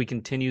us as we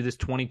continue this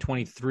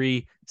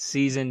 2023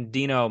 season.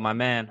 Dino, my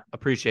man,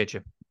 appreciate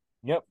you.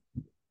 Yep.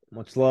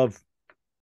 Much love.